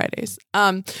past Fridays.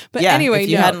 But yeah, anyway, if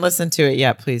you hadn't listened to it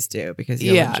yet, please do, because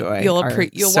you'll enjoy.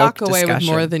 You'll walk away with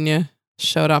more than you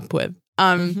showed up with.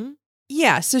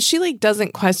 Yeah. So she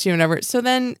doesn't question whatever. So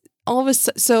then all of a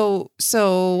sudden,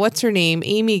 so what's her name?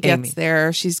 Amy gets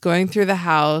there. She's going through the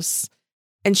house,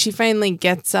 and she finally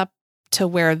gets up to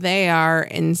where they are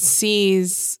and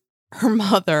sees her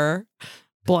mother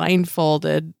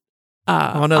blindfolded.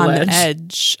 On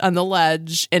the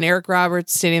ledge, and Eric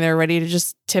Roberts standing there ready to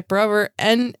just tip her over.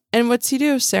 And what's he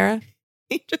do, Sarah?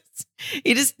 He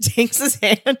just takes his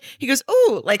hand. He goes,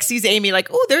 "Ooh," like sees Amy, like,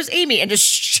 "Oh, there's Amy," and just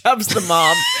shoves the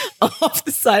mom off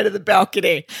the side of the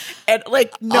balcony, and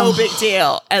no big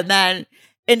deal.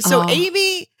 So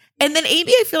Amy,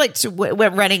 I feel like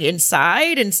went running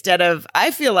inside instead of.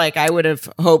 I feel like I would have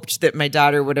hoped that my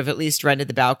daughter would have at least run to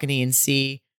the balcony and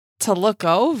see to look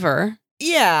over.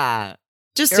 Yeah,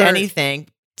 just anything.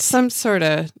 Some sort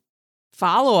of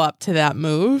follow-up to that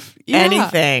move. Yeah.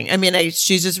 Anything. I mean,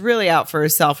 she's just really out for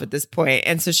herself at this point.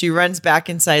 And so she runs back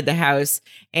inside the house,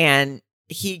 and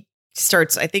he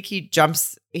starts, I think he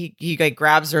jumps, he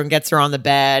grabs her and gets her on the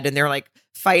bed, and they're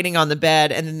fighting on the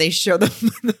bed. And then they show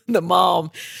the mom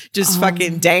just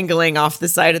fucking dangling off the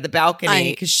side of the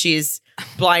balcony because she's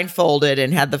blindfolded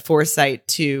and had the foresight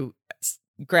to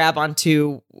grab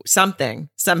onto something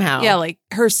somehow. Yeah, like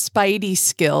her spidey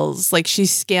skills, like she's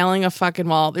scaling a fucking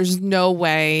wall. There's no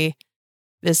way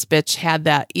this bitch had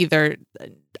that, either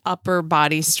upper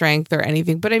body strength or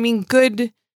anything. But I mean,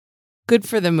 good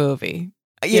for the movie.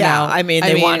 Yeah, I mean,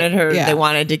 they wanted her. Yeah. They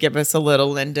wanted to give us a little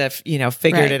Linda,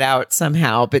 figured it out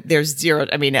somehow. But there's zero.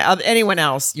 I mean, anyone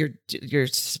else, you're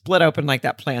split open like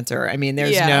that planter. I mean,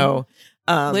 there's no.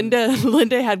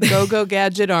 Linda had go-go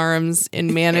gadget arms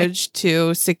and managed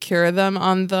to secure them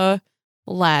on the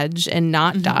ledge and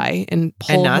not die and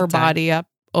pull her body up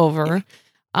over.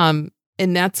 And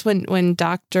that's when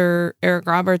Dr. Eric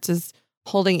Roberts is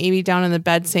holding Amy down in the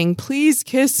bed saying, "Please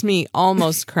kiss me,"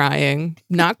 almost crying.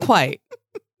 Not quite.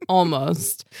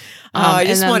 Almost. I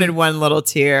just wanted one little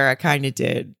tear. I kind of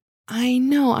did. I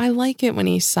know. I like it when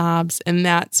he sobs. And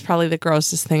that's probably the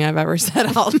grossest thing I've ever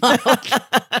said out loud.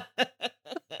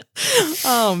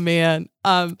 Oh, man.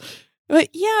 But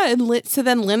yeah. And so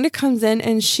then Linda comes in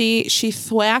and she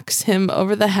thwacks him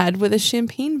over the head with a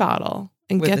champagne bottle.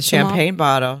 And with the champagne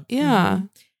bottle. Yeah. Mm-hmm.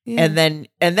 Yeah.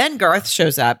 And then Garth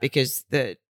shows up because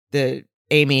the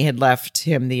Amy had left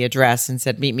him the address and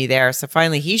said, "Meet me there." So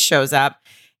finally he shows up.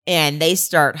 And they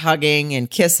start hugging and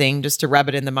kissing just to rub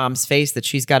it in the mom's face that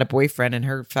she's got a boyfriend and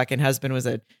her fucking husband was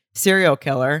a serial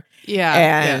killer.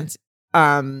 Yeah.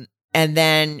 And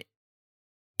then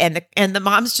the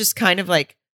mom's just kind of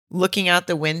looking out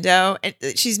the window, and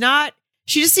she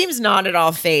just seems not at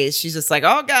all phased. She's just like,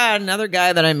 "Oh God, another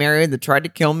guy that I married that tried to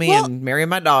kill me and marry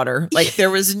my daughter." There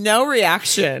was no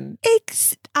reaction.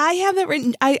 I have that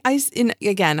written.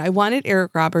 I wanted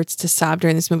Eric Roberts to sob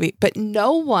during this movie, but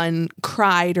no one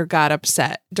cried or got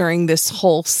upset during this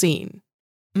whole scene.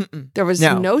 Mm-mm. There was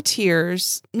no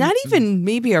tears, not even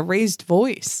maybe a raised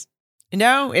voice.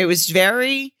 No, it was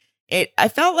I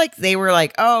felt like they were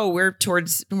like, "Oh, we're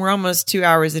almost 2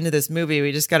 hours into this movie.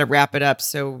 We just got to wrap it up.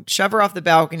 So shove her off the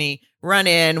balcony, run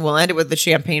in. We'll end it with the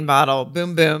champagne bottle.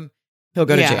 Boom, boom. He'll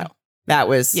go to jail." That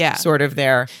was sort of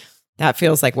their That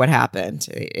feels like what happened.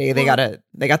 They got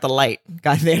the light.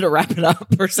 They had to wrap it up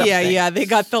or something. Yeah, they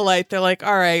got the light. They're like,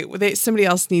 all right, somebody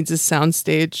else needs a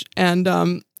soundstage. And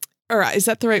or is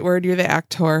that the right word? You're the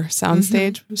actor,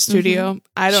 soundstage, studio.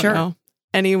 I don't know.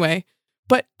 Anyway,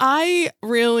 but I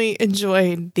really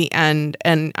enjoyed the end,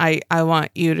 and I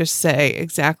want you to say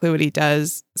exactly what he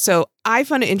does. So I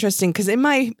found it interesting because in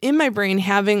my brain,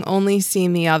 having only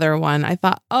seen the other one, I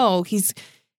thought, oh,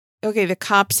 okay, the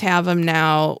cops have him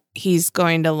now. He's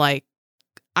going to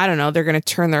I don't know, they're going to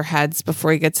turn their heads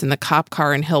before he gets in the cop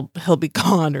car and he'll be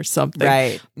gone or something.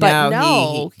 Right. But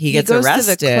no, he gets goes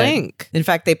arrested. To the clink. In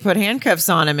fact, they put handcuffs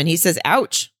on him and he says,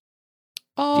 ouch.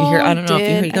 Oh, do you hear? I don't know if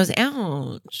you heard. He goes,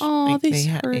 ouch. Oh, they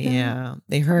hurt him. Yeah,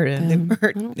 they hurt him.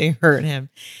 They hurt him.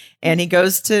 And he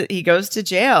goes to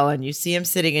jail, and you see him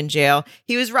sitting in jail.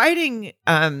 He was writing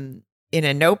in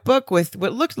a notebook with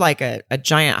what looked like a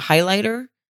giant highlighter.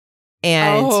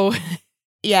 And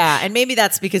yeah, and maybe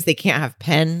that's because they can't have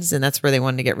pens, and that's where they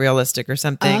wanted to get realistic or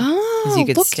something. Because you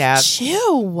could stab.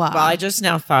 Well, I just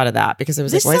now thought of that because it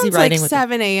was why is he writing like with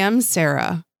 7 a.m.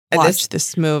 Sarah? Watch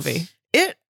this movie.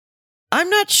 I'm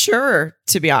not sure,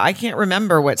 to be honest. I can't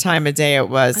remember what time of day it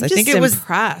was. I think it was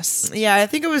impressed. Yeah, I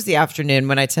think it was the afternoon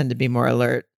when I tend to be more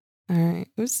alert. All right.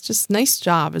 It was just nice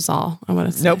job is all I want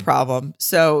to say. No problem.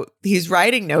 So he's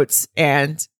writing notes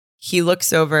and he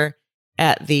looks over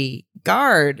at the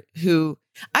guard who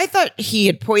I thought he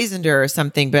had poisoned her or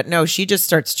something, but no, she just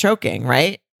starts choking,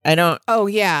 right? Oh,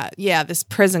 yeah. Yeah. This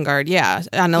prison guard. Yeah.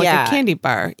 On a candy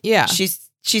bar. Yeah.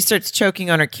 She starts choking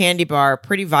on her candy bar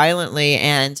pretty violently,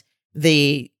 and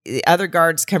the other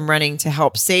guards come running to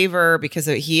help save her because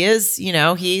he is,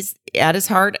 he's at his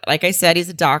heart. Like I said, he's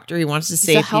a doctor. He wants to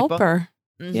save people. Helper.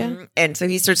 Mm-hmm. Yeah. And so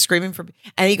he starts screaming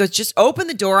and he goes, just open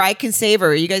the door. I can save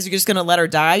her. You guys are just going to let her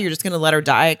die. You're just going to let her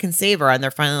die. I can save her. And they're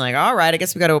finally like, all right, I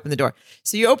guess we got to open the door.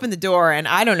 So you open the door and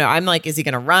I don't know. I'm like, is he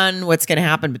going to run? What's going to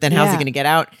happen? But then how's he going to get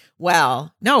out?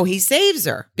 Well, no, he saves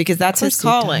her because that's his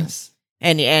calling.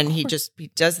 And he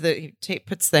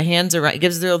puts the hands around,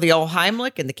 gives her the old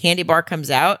Heimlich, and the candy bar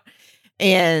comes out,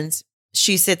 and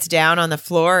she sits down on the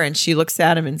floor and she looks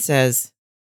at him and says,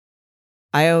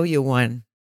 I owe you one.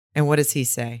 And what does he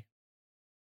say?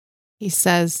 He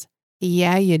says,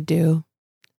 yeah, you do.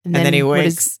 And then he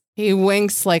winks. He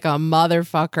winks like a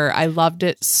motherfucker. I loved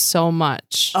it so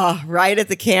much. Oh, right at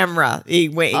the camera. He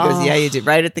goes, yeah, you do.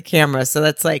 Right at the camera. So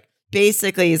that's like,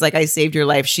 basically, he's like, I saved your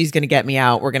life. She's going to get me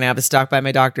out. We're going to have a Stalked by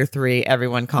My Doctor 3.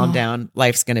 Everyone calm down.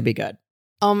 Life's going to be good.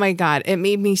 Oh my God. It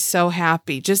made me so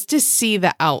happy just to see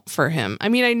the out for him. I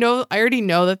mean, I already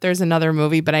know that there's another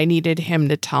movie, but I needed him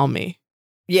to tell me.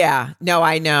 Yeah. No,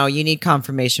 I know. You need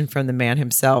confirmation from the man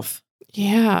himself.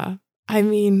 Yeah. I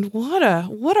mean, what a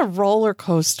roller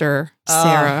coaster,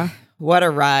 Sarah. What a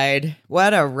ride.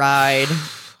 What a ride.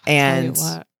 And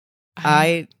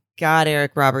God,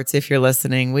 Eric Roberts, if you're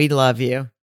listening, we love you.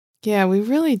 Yeah, we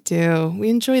really do. We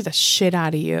enjoy the shit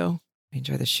out of you. We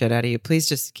enjoy the shit out of you. Please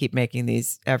just keep making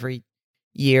these every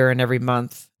year and every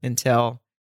month until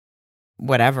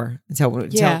I die,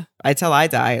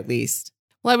 at least.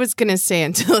 Well, I was going to say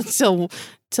until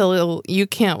you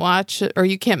can't watch it, or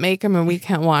you can't make them and we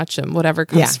can't watch them, whatever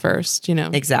comes first,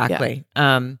 Exactly.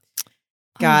 Yeah.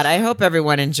 God, I hope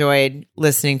everyone enjoyed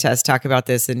listening to us talk about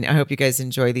this, and I hope you guys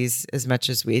enjoy these as much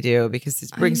as we do, because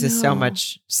it brings us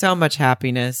so much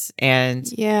happiness.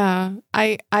 And yeah,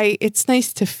 it's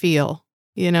nice to feel,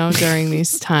 during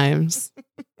these times.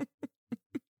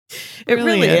 It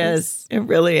really is. It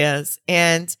really is.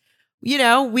 And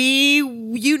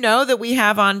that we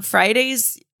have on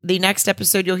Fridays. The next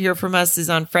episode you'll hear from us is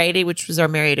on Friday, which was our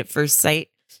Married at First Sight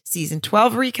season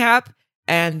 12 recap,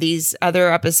 and these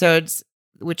other episodes,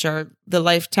 which are the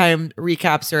Lifetime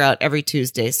recaps, are out every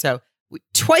Tuesday. So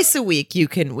twice a week, we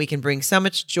can bring so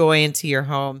much joy into your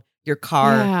home, your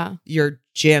car, your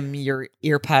gym, your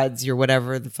earpods, your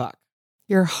whatever the fuck,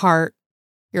 your heart,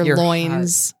 your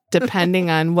loins,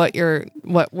 depending on whatever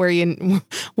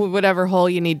hole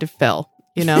you need to fill.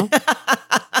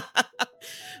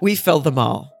 We fill them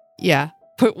all. Yeah,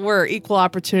 but we're equal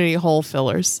opportunity hole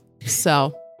fillers.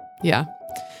 So, yeah.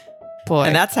 Boy.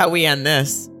 And that's how we end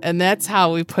this. And that's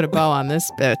how we put a bow on this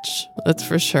bitch. That's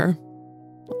for sure.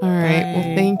 All right. Bye.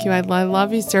 Well, thank you. I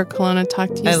love you, Sarah Colonna. Talk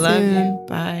to you soon. I love you.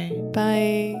 Bye.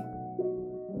 Bye.